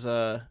of his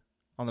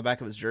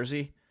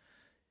jersey.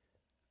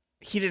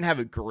 He didn't have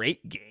a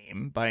great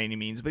game by any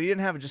means, but he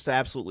didn't have just an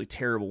absolutely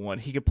terrible one.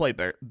 He could play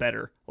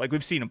better. Like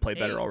we've seen him play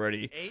better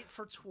already. 8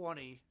 for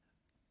 20,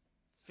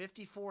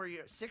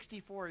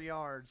 64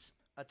 yards,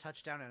 a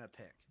touchdown and a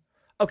pick.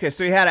 Okay,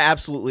 so he had an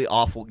absolutely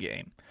awful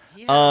game.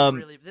 He had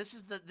this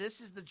is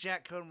the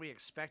Jack Cohn we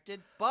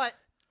expected, but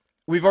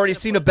we've already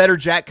seen a better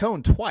Jack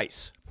Cohn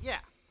twice. Yeah.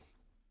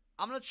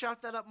 I'm going to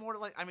chalk that up more to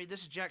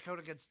this is Jack Cohn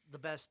against the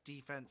best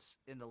defense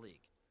in the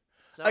league.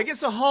 So,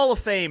 against a Hall of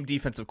Fame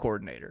defensive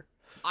coordinator.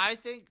 I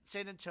think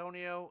San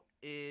Antonio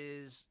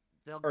is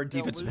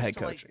defensive head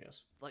coach, I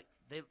guess.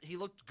 He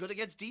looked good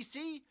against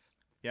DC.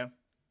 Yeah.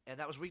 And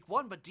that was week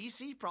 1, but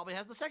DC probably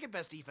has the second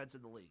best defense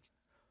in the league.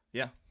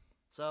 Yeah.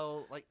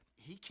 So,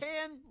 he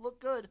can look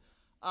good.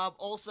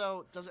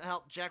 Also, doesn't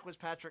help, Jack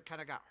Fitzpatrick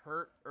kind of got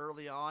hurt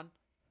early on.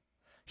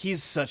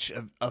 He's such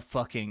a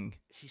fucking...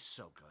 He's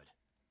so good.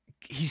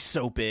 He's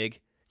so big.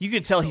 You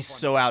can tell he's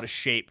so out of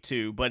shape,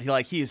 too, but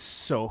he is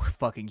so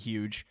fucking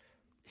huge.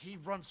 He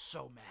runs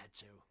so mad,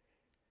 too.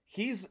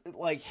 He's,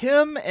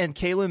 him and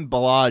Kalen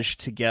Ballage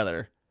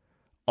together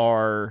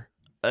are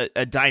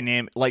a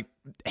dynamic,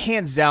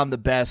 hands down the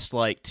best,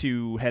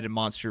 two-headed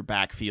monster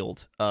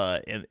backfield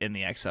in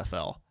the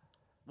XFL.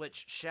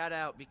 Which, shout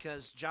out,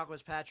 because Jack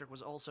Fitzpatrick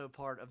was also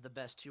part of the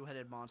best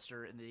two-headed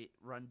monster in the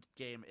run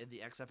game in the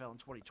XFL in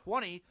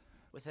 2020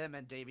 with him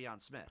and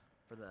Davion Smith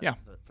for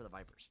the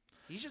Vipers.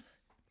 He's just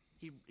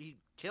he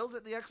kills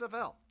it in the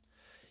XFL.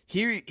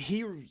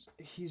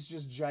 He's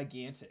just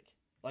gigantic.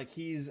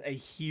 He's a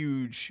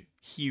huge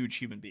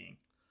human being.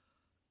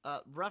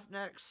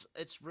 Roughnecks,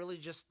 it's really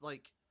just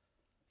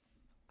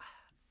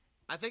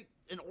I think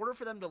in order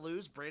for them to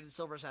lose, Brandon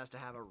Silvers has to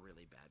have a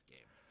really bad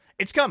game.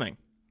 It's coming.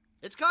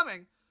 It's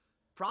coming,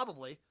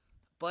 probably.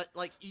 But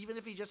even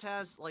if he just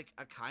has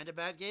a kind of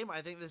bad game,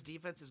 I think this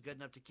defense is good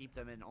enough to keep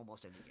them in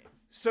almost any game.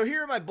 So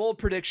here are my bold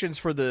predictions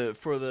for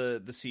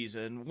the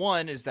season.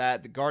 One is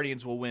that the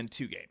Guardians will win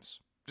 2 games.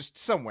 Just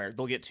somewhere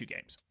they'll get 2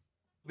 games.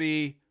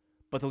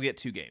 But they'll get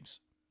 2 games.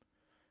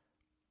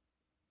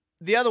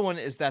 The other one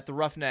is that the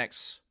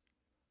Roughnecks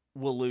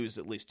will lose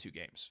at least 2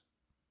 games.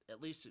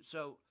 At least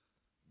so.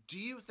 Do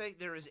you think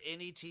there is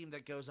any team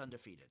that goes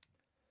undefeated?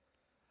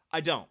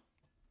 I don't.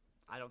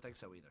 I don't think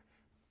so either.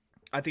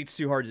 I think it's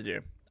too hard to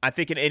do. I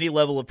think at any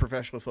level of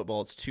professional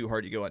football, it's too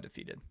hard to go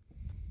undefeated.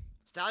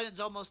 Stallions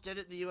almost did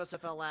it in the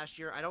USFL last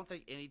year. I don't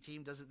think any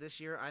team does it this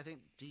year. I think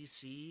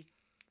DC,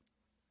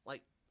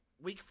 like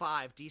week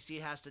 5, DC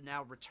has to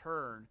now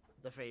return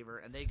the favor,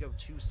 and they go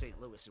to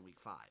St. Louis in week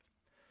 5.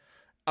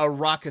 A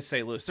rock of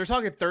St. Louis. They're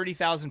talking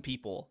 30,000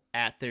 people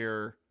at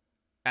their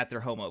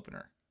home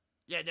opener.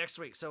 Yeah, next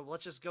week. So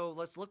let's just go.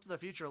 Let's look to the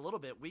future a little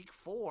bit. Week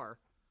 4,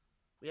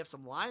 we have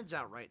some lines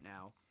out right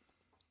now.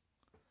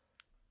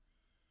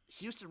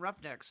 Houston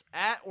Roughnecks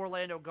at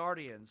Orlando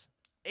Guardians.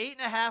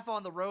 8.5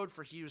 on the road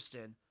for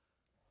Houston.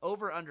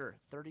 Over under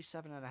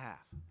 37.5.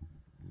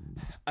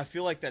 I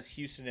feel like that's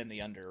Houston in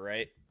the under,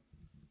 right?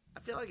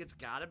 I feel like it's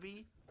gotta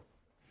be.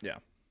 Yeah.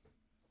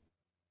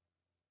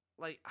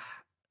 Like,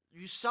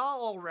 you saw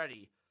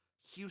already,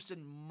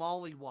 Houston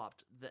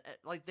mollywopped.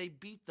 They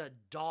beat the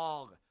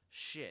dog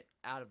shit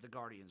out of the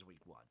Guardians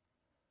week 1.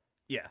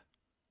 Yeah.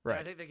 Right.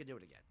 And I think they can do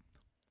it again.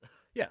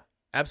 Yeah,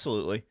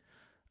 absolutely.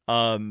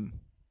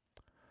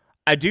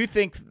 I do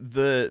think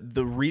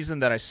the reason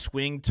that I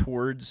swing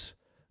towards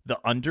the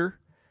under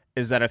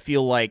is that I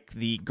feel like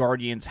the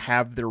Guardians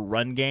have their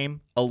run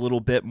game a little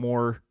bit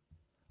more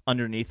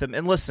underneath them.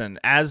 And listen,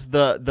 as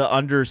the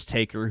unders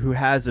taker who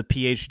has a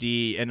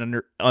PhD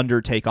in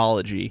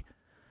undertakeology,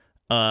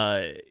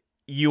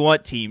 you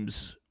want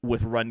teams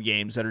with run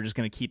games that are just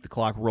going to keep the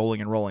clock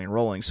rolling and rolling and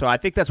rolling. So I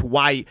think that's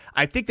why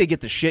I think they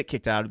get the shit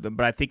kicked out of them,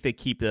 but I think they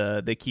keep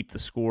the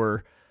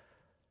score.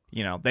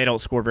 You know, they don't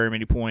score very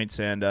many points,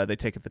 and they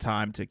take the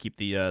time to keep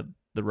the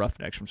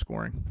Roughnecks from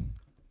scoring.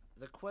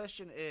 The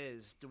question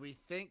is, do we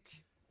think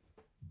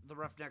the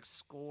Roughnecks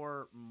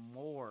score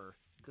more?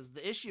 Because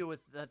the issue with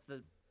that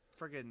the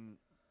friggin'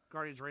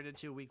 Guardians ran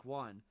into week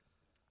 1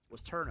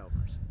 was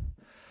turnovers.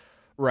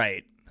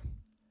 Right.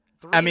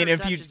 3 I mean,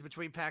 if interceptions you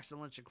between Paxton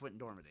Lynch and Quentin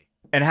Dormady.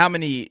 And how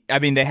many? I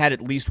mean, they had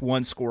at least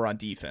one score on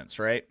defense,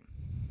 right?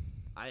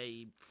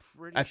 I'm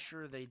pretty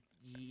sure they.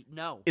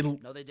 No,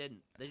 they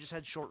didn't. They just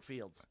had short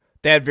fields.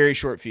 They had very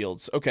short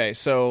fields. Okay,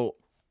 so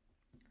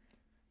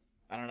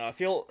I don't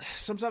know.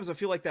 Sometimes I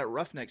feel like that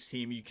Roughnecks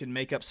team, you can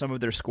make up some of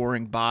their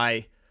scoring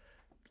by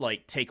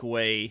like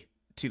takeaway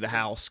to the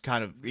house,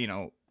 kind of,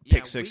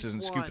 pick sixes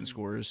and scooping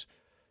scores.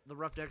 The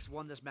Roughnecks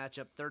won this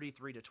matchup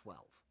 33-12.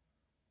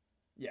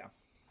 Yeah.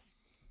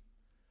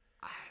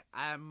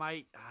 I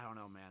don't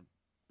know, man.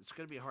 It's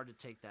going to be hard to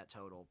take that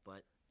total,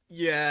 but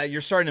yeah,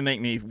 you're starting to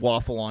make me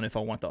waffle on if I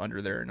want the under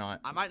there or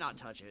not. I might not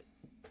touch it,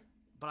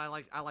 but I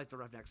like the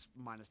Roughnecks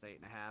minus the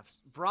 8.5.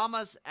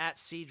 Brahmas at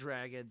Sea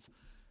Dragons,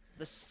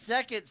 the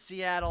second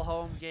Seattle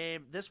home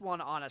game. This one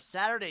on a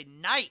Saturday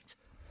night.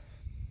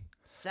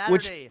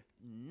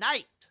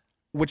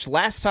 Which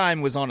last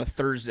time was on a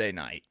Thursday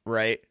night,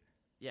 right?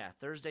 Yeah,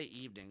 Thursday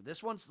evening.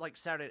 This one's like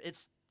Saturday.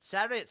 It's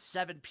Saturday at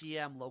 7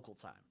 p.m. local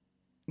time.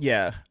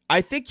 Yeah,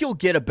 I think you'll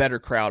get a better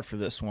crowd for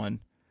this one,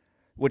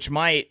 which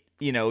might,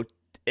 in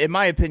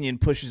my opinion,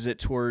 pushes it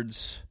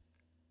towards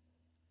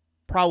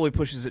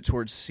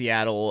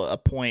Seattle a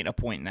point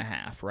and a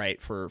half,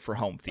 right, for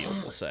home field,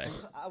 we'll say.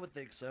 I would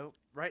think so.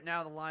 Right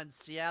now, the line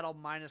Seattle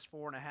minus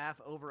 4.5,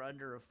 over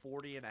under of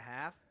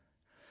 40.5.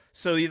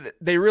 So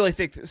they really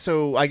think.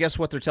 So I guess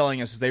what they're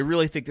telling us is they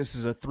really think this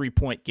is a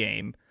 3-point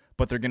game,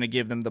 but they're going to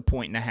give them the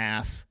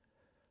 1.5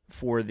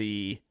 for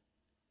the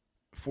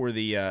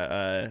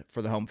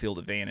home field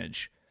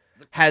advantage.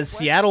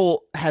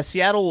 Seattle?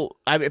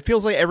 It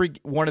feels like every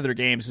one of their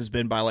games has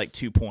been by like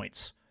 2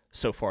 points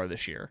so far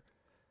this year.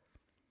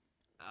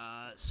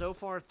 So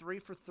far, 3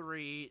 for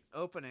 3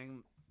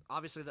 opening.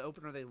 Obviously, the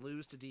opener they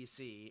lose to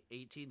DC,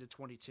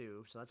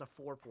 18-22. So that's a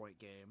 4-point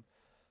game.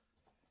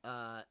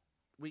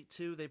 Week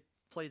 2 they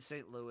played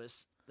St.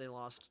 Louis. They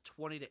lost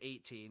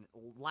 20-18.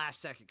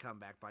 Last second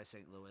comeback by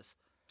St. Louis,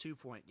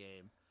 2-point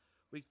game.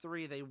 Week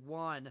 3 they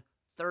won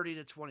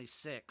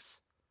 30-26,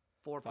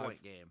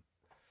 4-point game.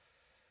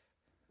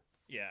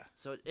 Yeah.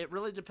 So it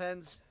really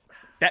depends.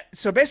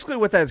 So basically,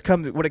 what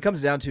it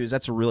comes down to is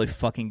that's a really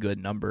fucking good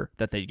number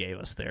that they gave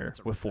us there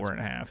with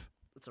 4.5.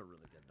 That's a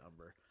really good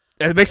number.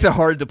 It makes it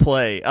hard to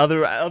play.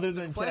 Other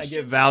than can I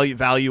get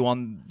value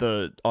on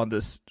the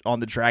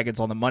Dragons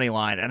on the money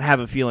line, and I have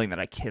a feeling that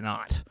I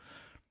cannot.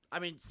 I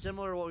mean,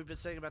 similar to what we've been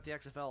saying about the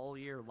XFL all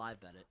year. Live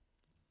bet it.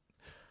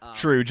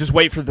 True. Just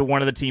wait for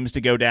one of the teams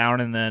to go down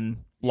and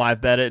then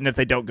live bet it. And if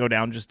they don't go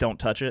down, just don't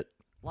touch it.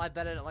 Live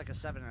bet it at like a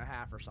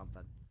 7.5 or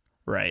something.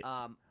 Right.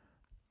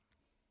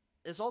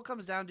 This all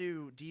comes down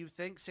to: do you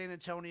think San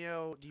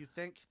Antonio? Do you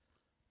think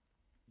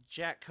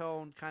Jack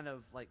Cohn kind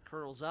of like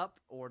curls up,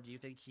 or do you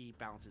think he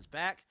bounces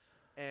back?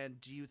 And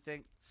do you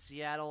think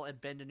Seattle and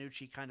Ben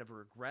DiNucci kind of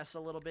regress a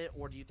little bit,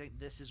 or do you think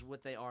this is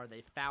what they are?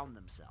 They found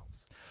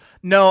themselves.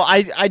 No,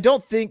 I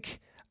don't think.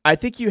 I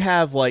think you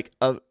have like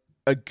a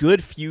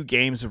good few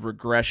games of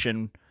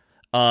regression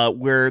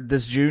where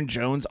this June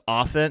Jones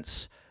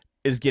offense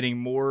is getting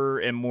more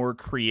and more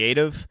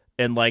creative,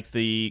 and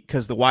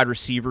because the wide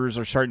receivers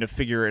are starting to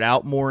figure it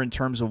out more in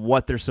terms of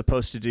what they're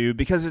supposed to do,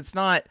 because it's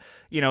not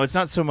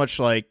so much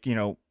like,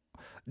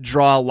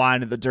 draw a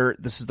line in the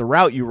dirt, this is the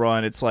route you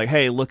run. It's like,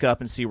 hey, look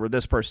up and see where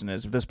this person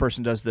is. If this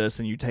person does this,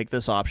 then you take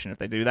this option. If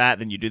they do that,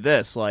 then you do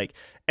this.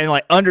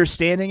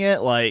 Understanding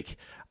it,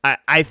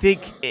 I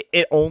think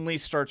it only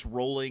starts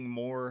rolling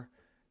more.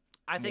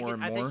 I think more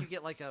and I more. think you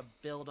get like a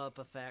build-up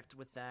effect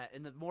with that,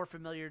 and the more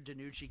familiar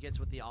Danucci gets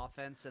with the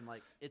offense, and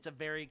like it's a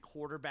very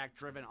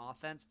quarterback-driven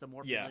offense. The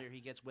more familiar he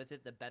gets with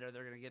it, the better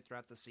they're going to get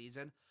throughout the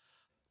season.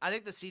 I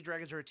think the Sea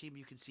Dragons are a team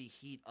you can see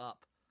heat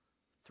up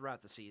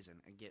throughout the season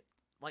and get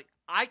like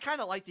I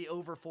kind of like the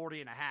over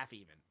 40.5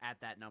 even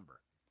at that number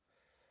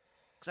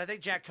because I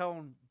think Jack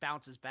Cohn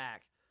bounces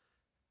back,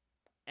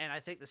 and I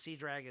think the Sea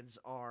Dragons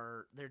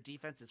their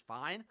defense is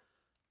fine,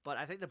 but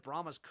I think the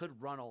Brahmas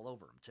could run all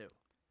over them too.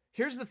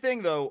 Here's the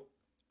thing, though.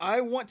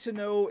 I want to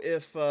know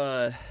if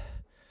the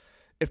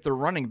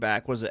running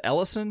back was it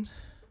Ellison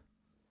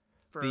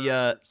For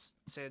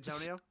San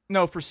Antonio?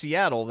 No, for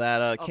Seattle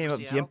that came up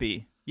Seattle?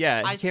 gimpy.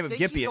 Yeah, he came up gimpy. I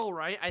think he's all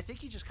right. I think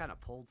he just kind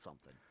of pulled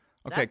something.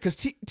 Okay, because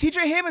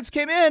T.J. Hammonds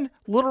came in,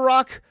 Little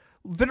Rock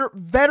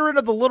veteran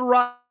of the Little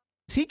Rock.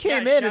 He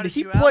came in and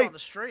he played on the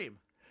stream.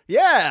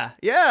 Yeah,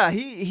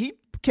 he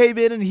came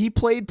in and he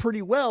played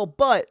pretty well,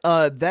 but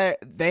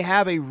they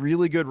have a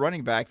really good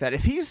running back that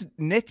if he's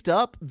nicked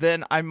up,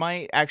 then I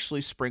might actually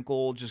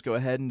just go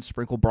ahead and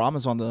sprinkle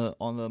Brahmas on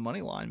the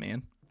money line,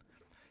 man.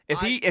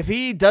 If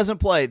he doesn't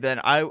play, then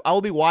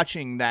I'll be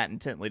watching that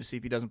intently to see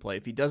if he doesn't play.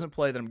 If he doesn't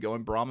play, then I'm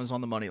going Brahmas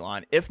on the money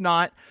line. If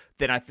not,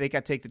 then I think I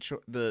take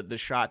the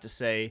shot to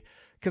say,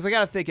 because I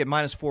got to think at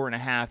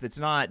 -4.5, it's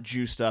not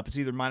juiced up. It's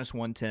either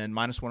 -110,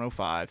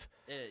 -105.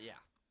 Yeah.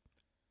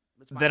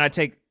 Then I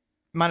take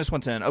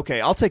 -110. Okay,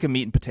 I'll take a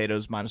meat and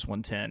potatoes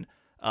 -110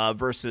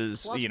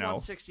 versus plus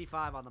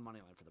 165 on the money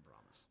line for the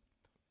Brahmas.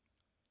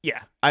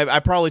 Yeah, I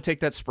probably take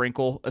that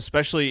sprinkle,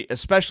 especially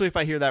if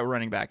I hear that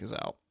running back is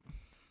out.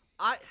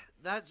 I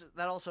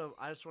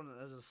just wanted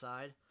as an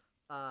aside.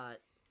 I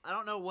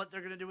don't know what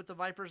they're going to do with the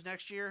Vipers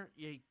next year.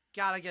 You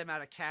got to get them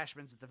out of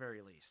Cashman's at the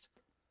very least.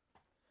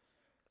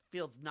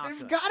 Field's not good.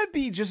 There've got to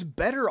be just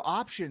better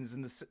options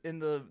in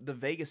the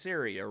Vegas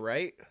area,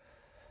 right?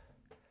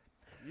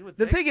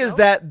 The thing is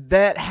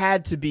that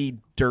had to be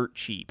dirt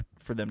cheap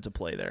for them to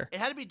play there. It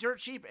had to be dirt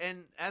cheap,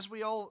 and as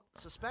we all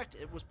suspect,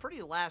 it was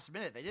pretty last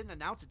minute. They didn't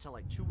announce it till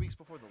like 2 weeks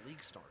before the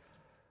league started.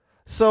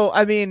 So,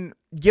 I mean,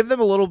 give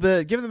them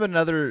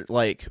another,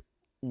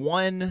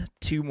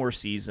 1-2 more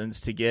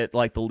seasons to get,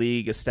 like, the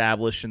league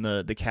established and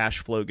the cash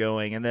flow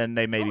going, and then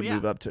they maybe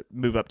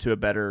move up to a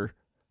better,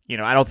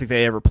 I don't think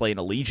they ever play an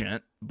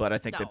Allegiant, but I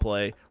think they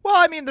play, well,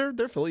 I mean, they're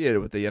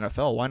affiliated with the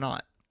NFL. Why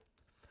not?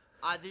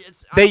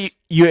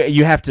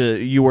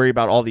 You worry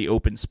about all the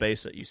open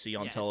space that you see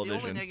on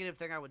television. The only negative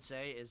thing I would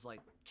say is,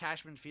 like,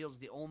 Cashman Field's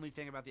the only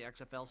thing about the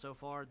XFL so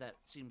far that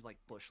seems like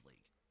Bush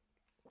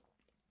League.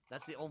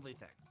 That's the only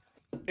thing.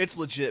 It's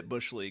legit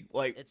Bush League.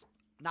 Like, it's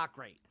not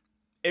great.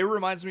 It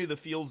reminds me of the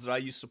fields that I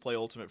used to play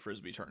Ultimate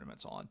Frisbee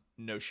tournaments on.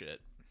 No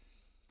shit.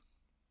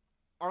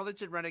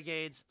 Arlington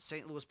Renegades,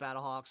 St. Louis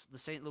Battlehawks, the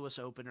St. Louis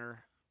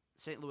opener.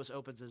 St. Louis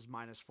opens as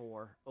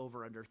 -4,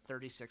 over under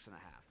 36.5.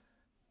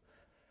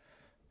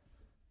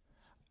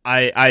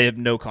 I have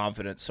no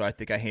confidence, so I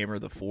think I hammer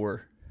the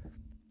 4.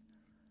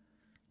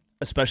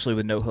 Especially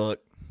with no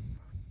hook.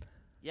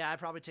 Yeah, I'd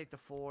probably take the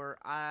 4.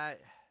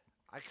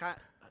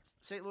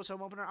 St. Louis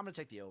home opener, I'm going to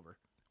take the over.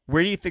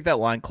 Where do you think that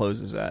line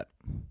closes at?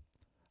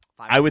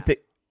 5.5.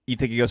 You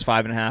think it goes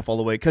 5.5 all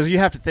the way? Because you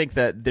have to think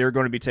that they're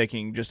going to be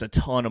taking just a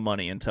ton of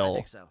money until. I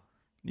think so.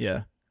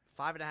 Yeah.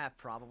 5.5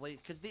 probably.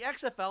 Because the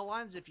XFL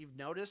lines, if you've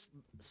noticed,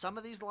 some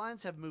of these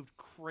lines have moved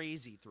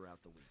crazy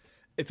throughout the week.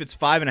 If it's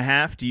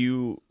 5.5, do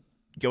you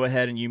go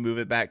ahead and you move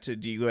it back to?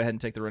 Do you go ahead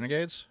and take the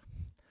Renegades?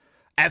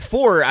 At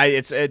 4,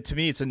 to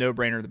me it's a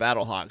no-brainer the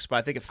Battlehawks, but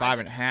I think at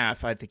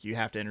 5.5, I think you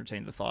have to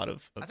entertain the thought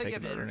of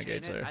taking the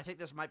Renegades there. I think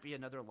this might be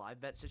another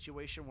live bet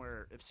situation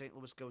where if St.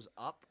 Louis goes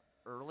up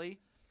early,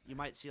 you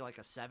might see like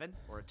a 7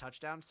 or a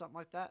touchdown, something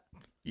like that.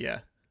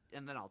 Yeah.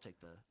 And then I'll take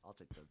the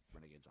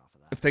Renegades off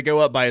of that. If they go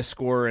up by a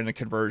score and a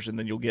conversion,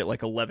 then you'll get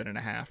like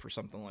 11.5 or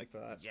something like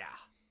that. Yeah.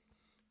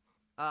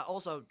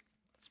 Also,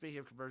 speaking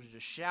of conversions,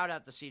 just shout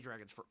out the Sea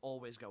Dragons for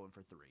always going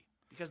for 3.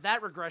 Because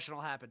that regression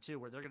will happen too,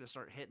 where they're going to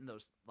start hitting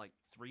those like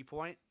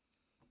 3-point.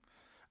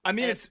 I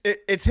mean, it's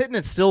hitting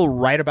it still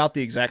right about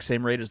the exact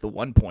same rate as the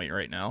 1 point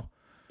right now.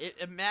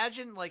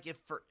 Imagine like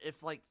if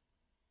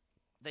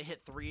they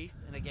hit 3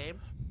 in a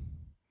game.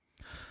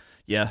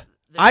 Yeah,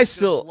 I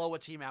still blow a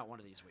team out one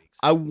of these weeks.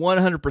 I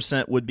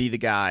 100% would be the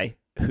guy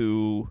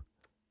who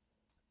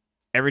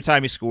every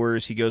time he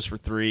scores, he goes for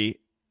 3.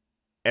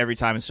 Every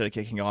time instead of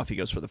kicking off, he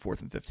goes for the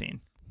 4th and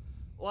 15.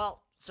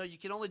 Well, so you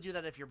can only do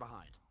that if you're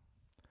behind.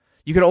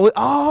 You can only.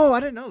 Oh, I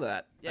didn't know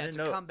that. Yeah, it's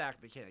a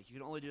comeback mechanic. You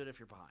can only do it if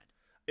you're behind.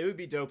 It would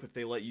be dope if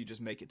they let you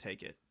just make it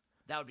take it.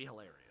 That would be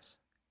hilarious.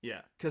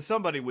 Yeah, because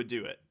somebody would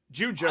do it.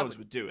 June Jones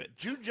would do it.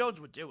 June Jones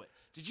would do it.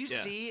 Did you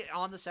see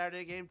on the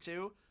Saturday game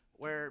too,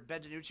 where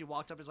Ben DiNucci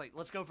walked up and was like,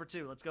 "Let's go for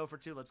 2. Let's go for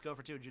 2. Let's go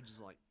for 2." And June's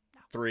was like, "No."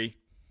 3.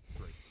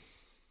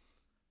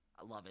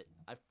 I love it.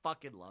 I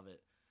fucking love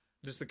it.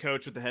 Just the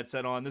coach with the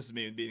headset on. This is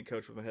me being a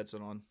coach with my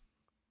headset on.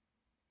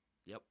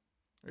 Yep.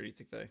 Or do you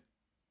think they?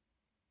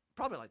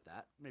 Probably like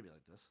that. Maybe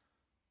like this.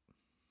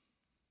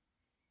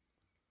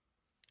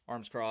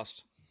 Arms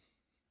crossed.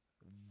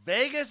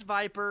 Vegas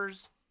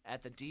Vipers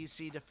at the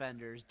DC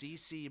Defenders.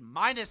 DC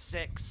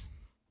 -6,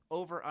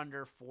 over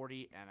under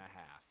 40.5.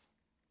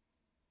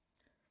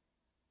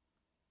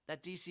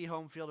 That DC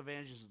home field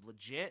advantage is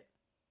legit.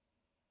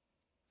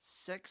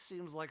 6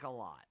 seems like a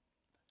lot.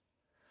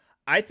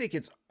 I think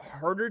it's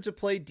harder to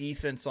play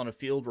defense on a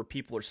field where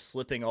people are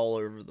slipping all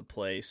over the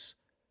place,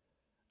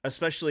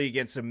 especially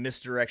against a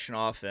misdirection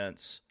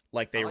offense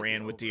like they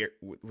ran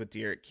with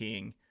Derek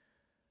King.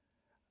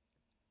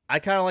 I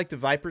kind of like the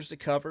Vipers to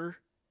cover.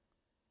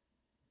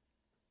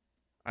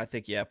 I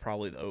think,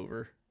 probably the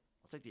over.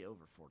 I'll take the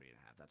over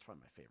 40.5. That's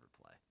probably my favorite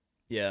play.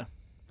 Yeah.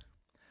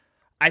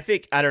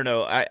 I don't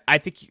know. I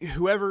think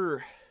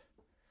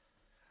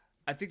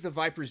the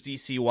Vipers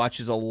DC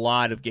watches a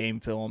lot of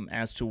game film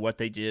as to what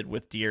they did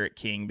with Derek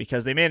King,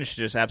 because they managed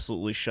to just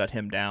absolutely shut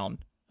him down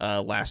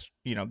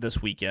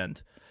this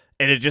weekend.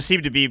 And it just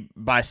seemed to be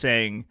by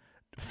saying,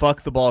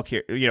 fuck the ball,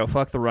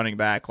 fuck the running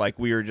back. Like,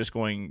 we were just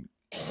going,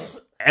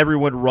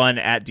 everyone run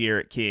at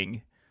Derek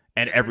King,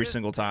 and every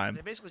single time.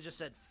 They basically just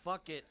said,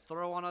 fuck it,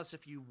 throw on us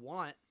if you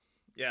want.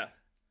 Yeah.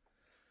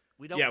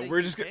 We don't think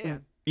we're just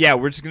can.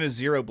 We're just going to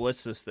zero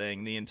blitz this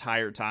thing the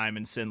entire time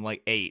and send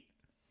like 8.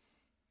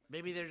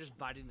 Maybe they're just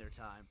biding their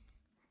time.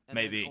 And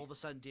Maybe. Then all of a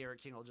sudden,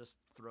 Derek King will just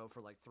throw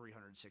for like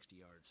 360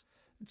 yards.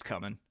 It's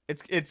coming.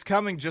 It's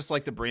coming, just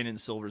like the Brandon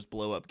Silvers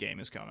blow-up game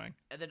is coming.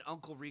 And then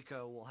Uncle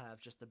Rico will have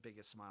just the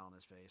biggest smile on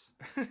his face.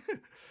 Do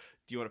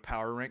you want to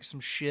power rank some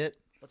shit?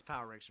 Let's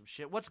power rank some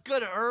shit. What's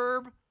good,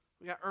 Herb?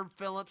 We got Herb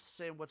Phillips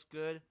saying what's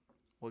good.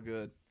 What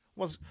good?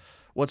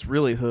 What's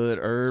really hood,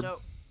 Herb? So,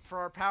 for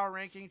our power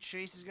ranking,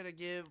 Chase is going to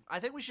give... I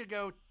think we should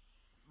go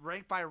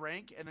rank by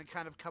rank and then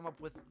kind of come up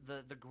with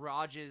the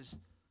Garage's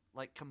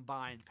like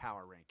combined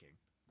power ranking.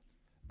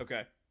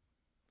 Okay.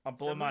 I'm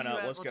pulling mine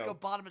up. Let's go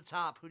bottom to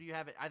top. Who do you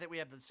have it? I think we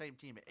have the same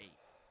team at 8.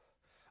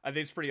 I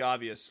think it's pretty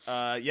obvious.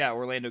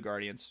 Orlando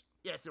Guardians.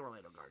 Yeah, it's the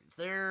Orlando Guardians.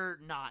 They're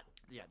not...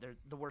 Yeah, they're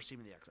the worst team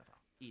in the XFL.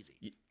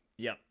 Easy.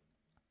 Yep.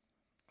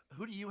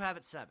 Who do you have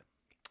at 7?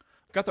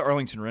 I've got the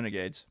Arlington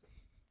Renegades.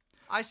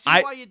 I see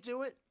why you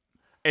do it.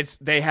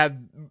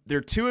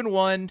 They're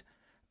 2-1,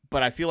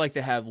 but I feel like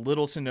they have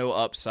little to no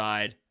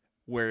upside,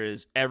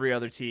 whereas every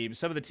other team,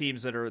 some of the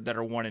teams that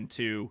are 1 and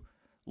 2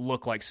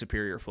 look like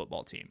superior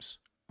football teams.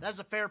 That's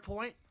a fair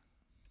point.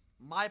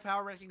 My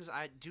power rankings,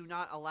 I do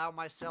not allow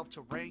myself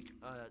to rank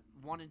a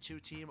 1 and 2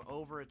 team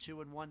over a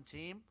 2 and 1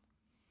 team.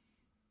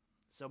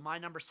 So my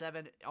number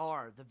 7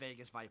 are the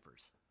Vegas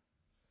Vipers.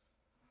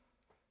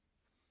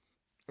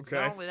 Okay.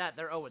 Not only that,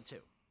 they're 0 and 2.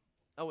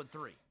 0 and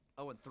 3.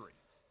 0 and 3.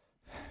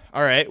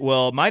 All right.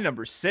 Well, my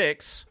number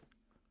 6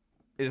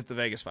 is the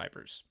Vegas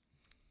Vipers.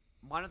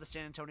 Mine are the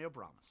San Antonio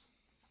Brahmas.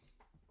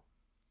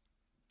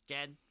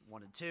 Again,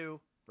 1 and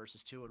 2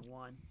 versus 2 and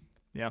 1.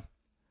 Yeah.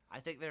 I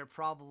think they're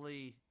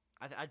probably...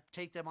 I'd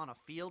take them on a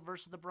field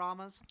versus the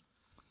Brahmas.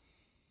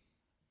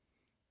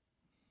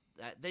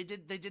 They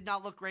did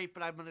not look great,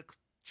 but I'm going to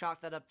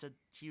chalk that up to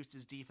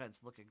Houston's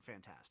defense looking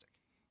fantastic.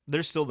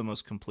 They're still the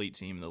most complete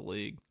team in the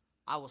league.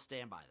 I will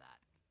stand by that.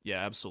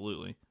 Yeah,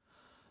 absolutely.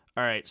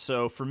 All right,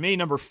 so for me,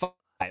 number 5,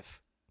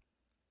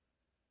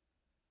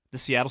 the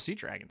Seattle Sea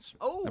Dragons.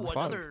 Oh,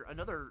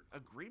 another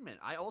agreement.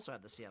 I also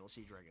have the Seattle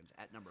Sea Dragons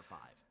at number 5.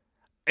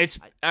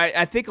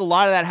 I think a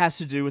lot of that has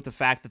to do with the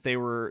fact that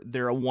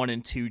they're a 1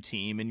 and 2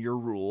 team in your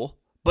rule,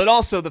 but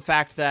also the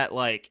fact that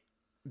like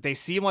they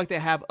seem like they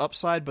have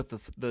upside, but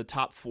the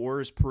top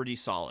 4 is pretty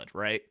solid,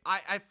 right?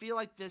 I feel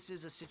like this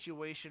is a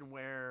situation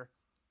where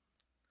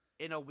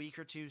in a week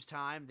or two's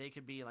time they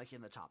could be like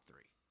in the top 3.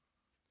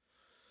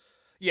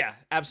 Yeah,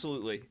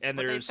 absolutely. And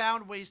but they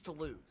found ways to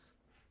lose.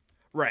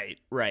 Right.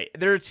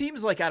 There are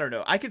teams like, I don't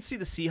know, I could see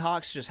the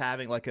Seahawks just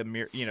having like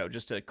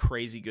just a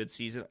crazy good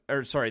season.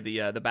 Or sorry, the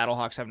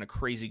Battlehawks having a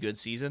crazy good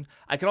season.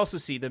 I could also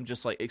see them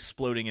just like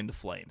exploding into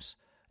flames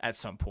at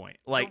some point.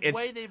 Like the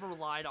way they've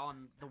relied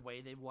on the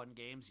way they've won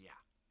games,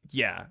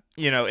 yeah.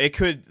 It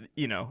could,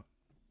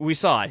 we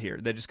saw it here.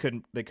 They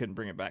couldn't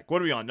bring it back.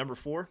 What are we on? Number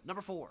 4?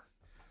 Number 4.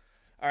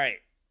 All right.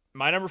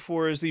 My number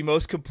 4 is the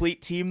most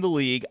complete team in the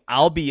league,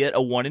 albeit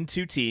a 1 and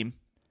 2 team.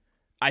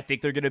 I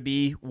think they're going to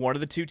be one of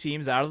the 2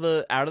 teams out of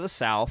the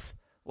South.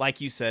 Like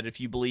you said,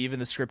 if you believe in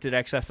the scripted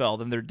XFL,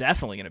 then they're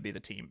definitely going to be the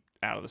team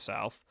out of the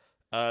South.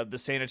 The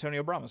San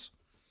Antonio Brahmas.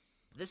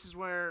 This is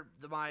where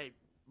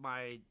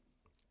my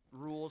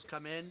rules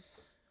come in.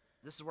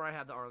 This is where I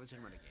have the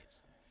Arlington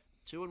Renegades.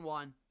 2 and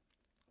 1.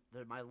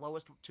 They're my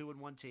lowest 2 and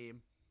 1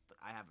 team, but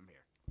I have them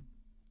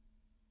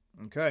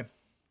here. Okay.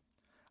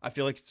 I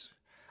feel like it's...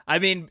 I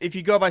mean, if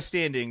you go by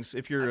standings,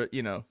 if you're,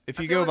 if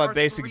you go by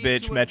basic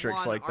bitch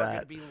metrics like that, are going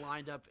to be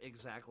lined up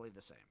exactly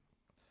the same.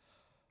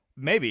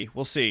 Maybe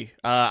we'll see.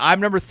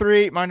 I'm number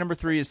 3. My number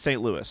 3 is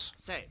St. Louis.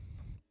 Same.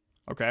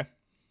 Okay.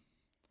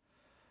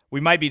 We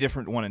might be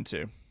different 1 and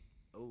 2.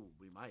 Oh,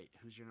 we might.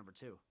 Who's your number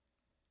 2?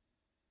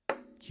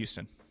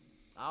 Houston.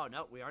 Oh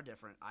no, we are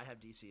different. I have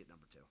DC at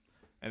number 2.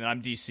 And then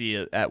I'm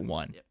DC at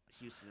 1. Yep,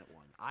 Houston at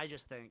 1. I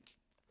just think.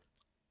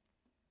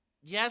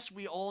 Yes,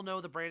 we all know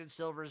the Brandon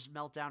Silvers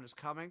meltdown is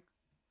coming.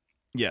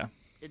 Yeah.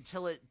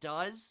 Until it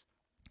does,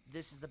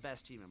 this is the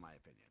best team in my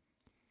opinion.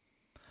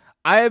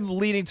 I'm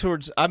leaning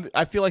towards.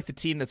 I feel like the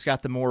team that's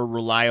got the more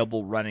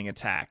reliable running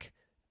attack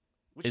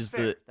Which is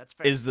fair. That's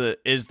fair.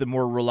 is the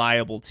more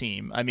reliable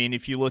team. I mean,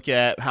 if you look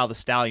at how the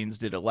Stallions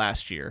did it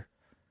last year,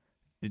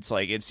 it's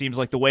like it seems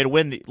like the way to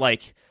win.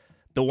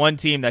 The one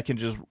team that can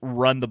just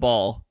run the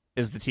ball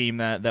is the team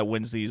that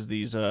wins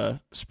these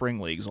spring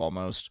leagues.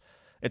 Almost,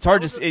 it's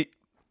hard to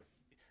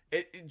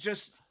it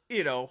just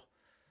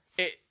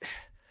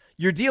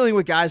you're dealing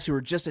with guys who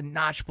are just a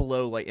notch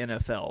below like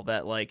NFL.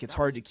 That like it's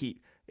hard to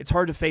keep. It's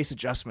hard to face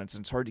adjustments,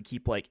 and it's hard to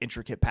keep like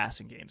intricate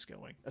passing games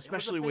going,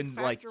 especially when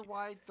like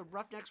why the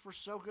Roughnecks were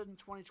so good in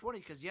 2020.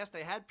 Because yes,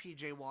 they had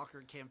PJ Walker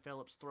and Cam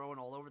Phillips throwing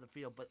all over the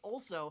field, but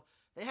also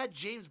they had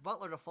James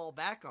Butler to fall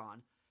back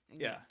on.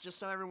 And just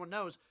so everyone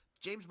knows,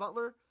 James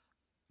Butler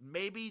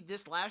maybe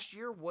this last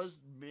year was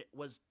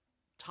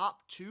top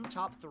 2,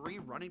 top 3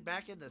 running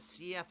back in the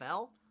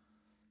CFL.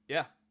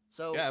 Yeah.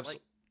 So like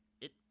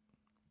it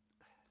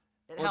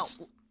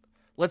helps.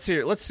 Let's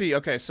see.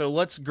 Okay, so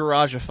let's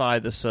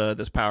garageify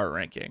this power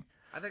ranking.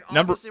 I think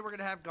obviously we're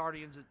gonna have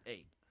Guardians at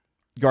 8.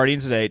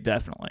 Guardians at 8,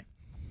 definitely.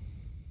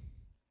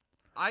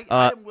 I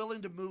am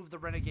willing to move the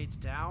Renegades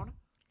down.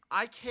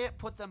 I can't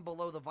put them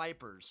below the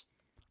Vipers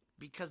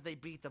because they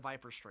beat the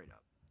Vipers straight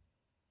up.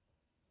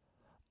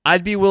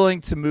 I'd be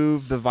willing to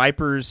move the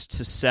Vipers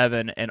to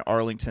 7 and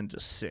Arlington to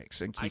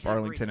 6 and keep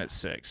Arlington at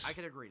 6. I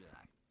can agree to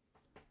that.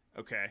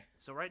 Okay.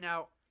 So right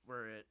now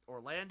we're at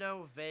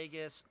Orlando,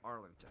 Vegas,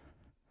 Arlington.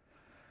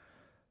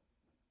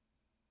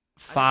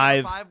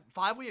 5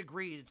 we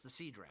agreed it's the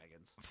Sea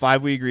Dragons.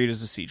 5 we agreed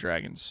is the Sea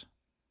Dragons.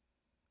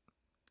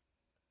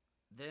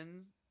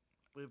 Then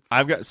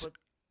I've got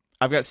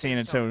San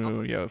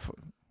Antonio.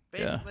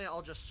 Basically,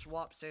 I'll just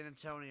swap San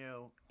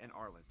Antonio and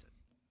Arlington.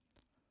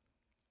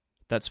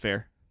 That's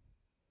fair.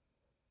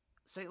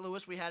 St.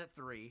 Louis we had at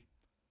 3.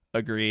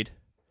 Agreed.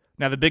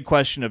 Now the big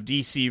question of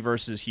DC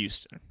versus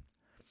Houston.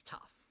 It's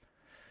tough.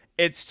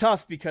 It's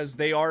tough because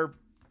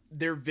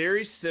they're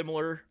very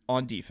similar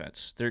on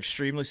defense. They're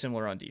extremely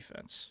similar on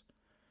defense.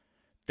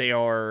 They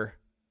are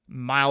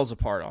miles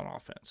apart on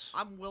offense.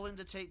 I'm willing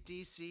to take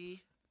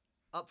DC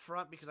up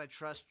front because I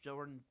trust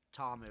Jordan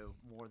Ta'amu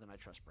more than I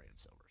trust Brandon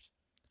Silvers.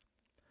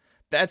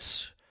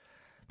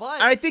 But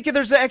I think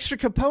there's an extra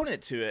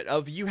component to it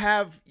of you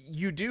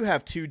do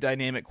have 2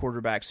 dynamic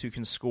quarterbacks who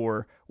can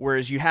score,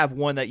 whereas you have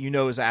one that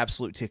is an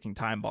absolute ticking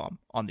time bomb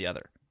on the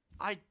other.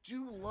 I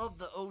do love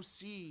the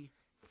OC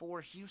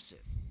for Houston.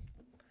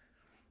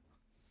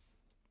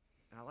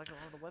 And I like a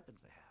lot of the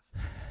weapons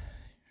they have.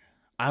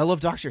 I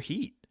love Dr.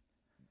 Heat.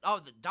 Oh,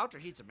 Dr.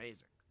 Heat's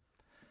amazing.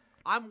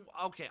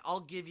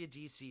 I'll give you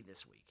DC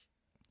this week.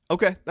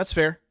 Okay, that's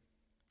fair.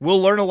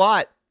 We'll learn a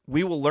lot.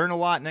 We will learn a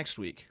lot next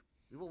week.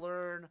 We will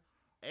learn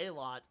a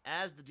lot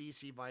as the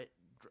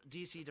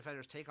DC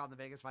Defenders take on the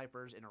Vegas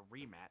Vipers in a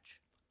rematch.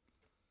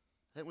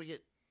 I think we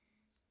get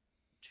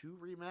 2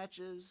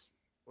 rematches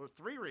or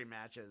 3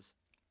 rematches.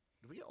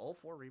 Did we get all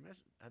 4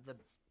 rematches?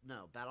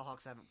 No,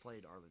 Battlehawks haven't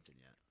played Arlington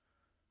yet.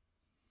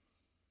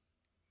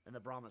 And the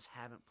Brahmas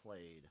haven't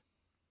played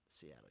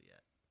Seattle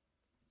yet.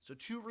 So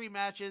 2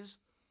 rematches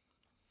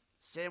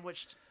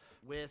sandwiched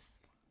with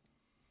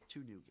 2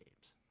 new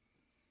games.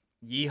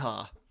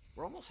 Yeehaw.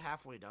 We're almost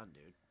halfway done,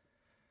 dude.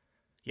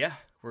 Yeah,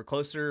 we're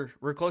closer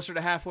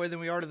to halfway than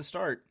we are to the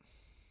start.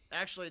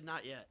 Actually,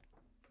 not yet.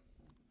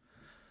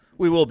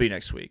 We will be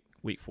next week,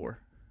 week 4.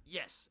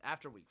 Yes,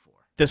 after week 4.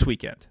 This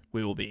weekend,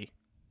 we will be.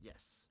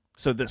 Yes.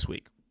 So this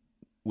week,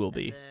 we'll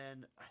be. And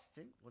then, I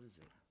think, what is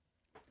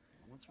it?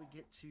 Once we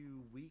get to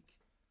week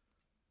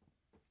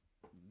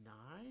 9,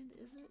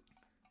 is it?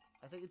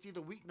 I think it's either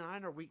week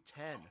 9 or week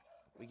 10.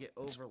 We get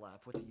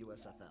overlap with the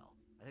USFL.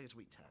 I think it's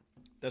week 10.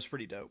 That's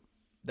pretty dope.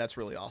 That's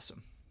really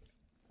awesome.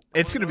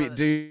 It's going to be,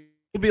 dude,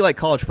 it'll be like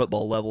college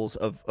football levels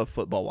of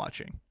football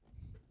watching.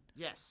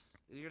 Yes.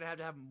 You're going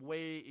to have I'm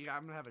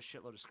going to have a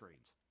shitload of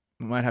screens.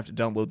 We might have to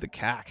download the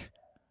CAC.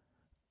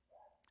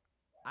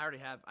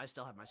 I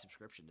still have my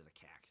subscription to the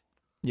CAC.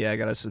 Yeah, I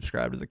got to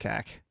subscribe to the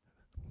CAC.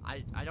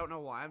 I don't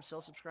know why I'm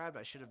still subscribed.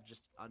 I should have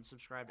just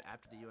unsubscribed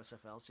after the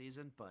USFL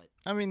season, but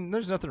I mean,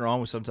 there's nothing wrong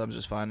with sometimes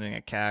just finding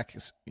a CAC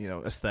is,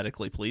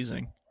 aesthetically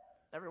pleasing.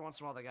 Every once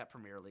in a while they got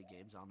Premier League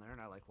games on there,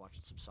 and I like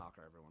watching some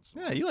soccer every once in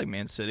a Yeah, while. you like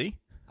Man City.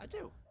 I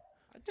do.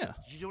 Yeah.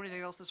 Did you do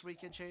anything else this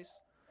weekend, Chase?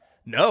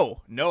 No,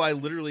 I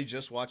literally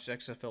just watched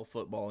XFL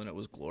football, and it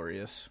was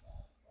glorious.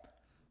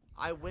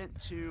 I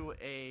went to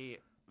a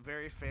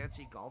very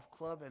fancy golf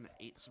club and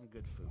ate some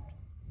good food.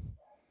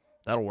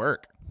 That'll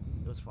work.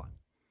 It was fun.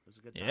 It was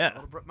a good time.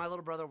 Yeah. My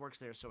little brother works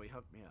there, so he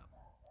hooked me up.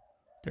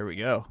 There we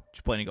go. Did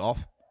you play any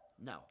golf?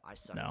 No, I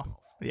suck at golf.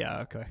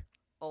 Yeah, okay.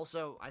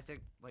 Also, I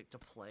think to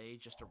play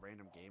just a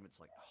random game, it's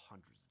like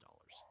hundreds of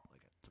dollars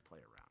to play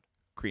around.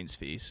 Greens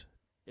fees.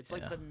 It's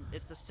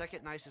it's the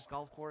second nicest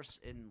golf course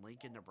in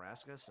Lincoln,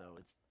 Nebraska, so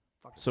it's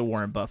fucking. So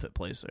Warren Buffett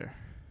plays there.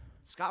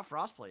 Scott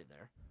Frost played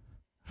there,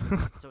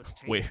 so it's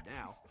tainted Wait.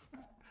 now.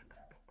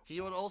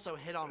 He would also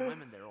hit on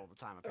women there all the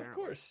time. Apparently,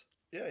 Of course.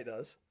 Yeah, he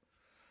does.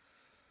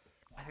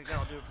 I think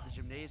that'll do it for the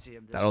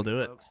gymnasium. That'll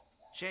do it. folks.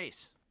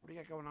 Chase, What do you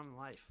got going on in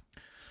life?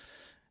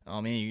 I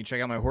mean, you can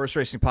check out my horse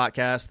racing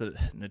podcast, the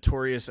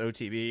Notorious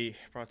OTB,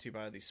 brought to you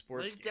by the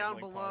Sports Link down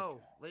Gambling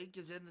below. Link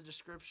is in the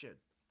description.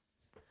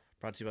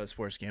 Brought to you by the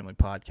Sports Gambling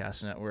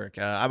Podcast Network.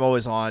 I'm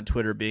always on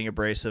Twitter, being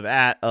abrasive,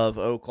 @of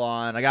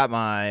Oaklawn. I got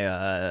my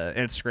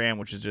Instagram,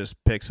 which is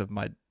just pics of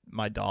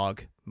my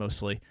dog,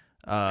 mostly.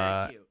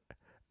 Very cute.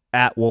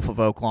 @Wolf of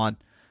Oaklawn.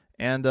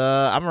 And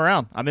I'm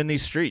around. I'm in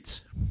these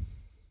streets.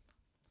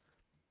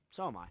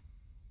 So am I.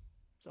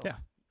 Yeah.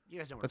 You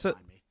guys know where That's to it.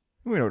 find me.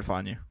 We know where to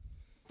find you.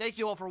 Thank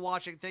you all for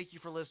watching. Thank you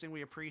for listening.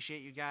 We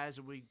appreciate you guys,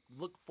 and we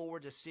look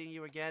forward to seeing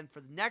you again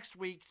for next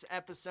week's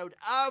episode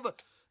of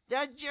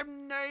The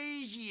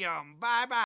Jimnasium. Bye-bye.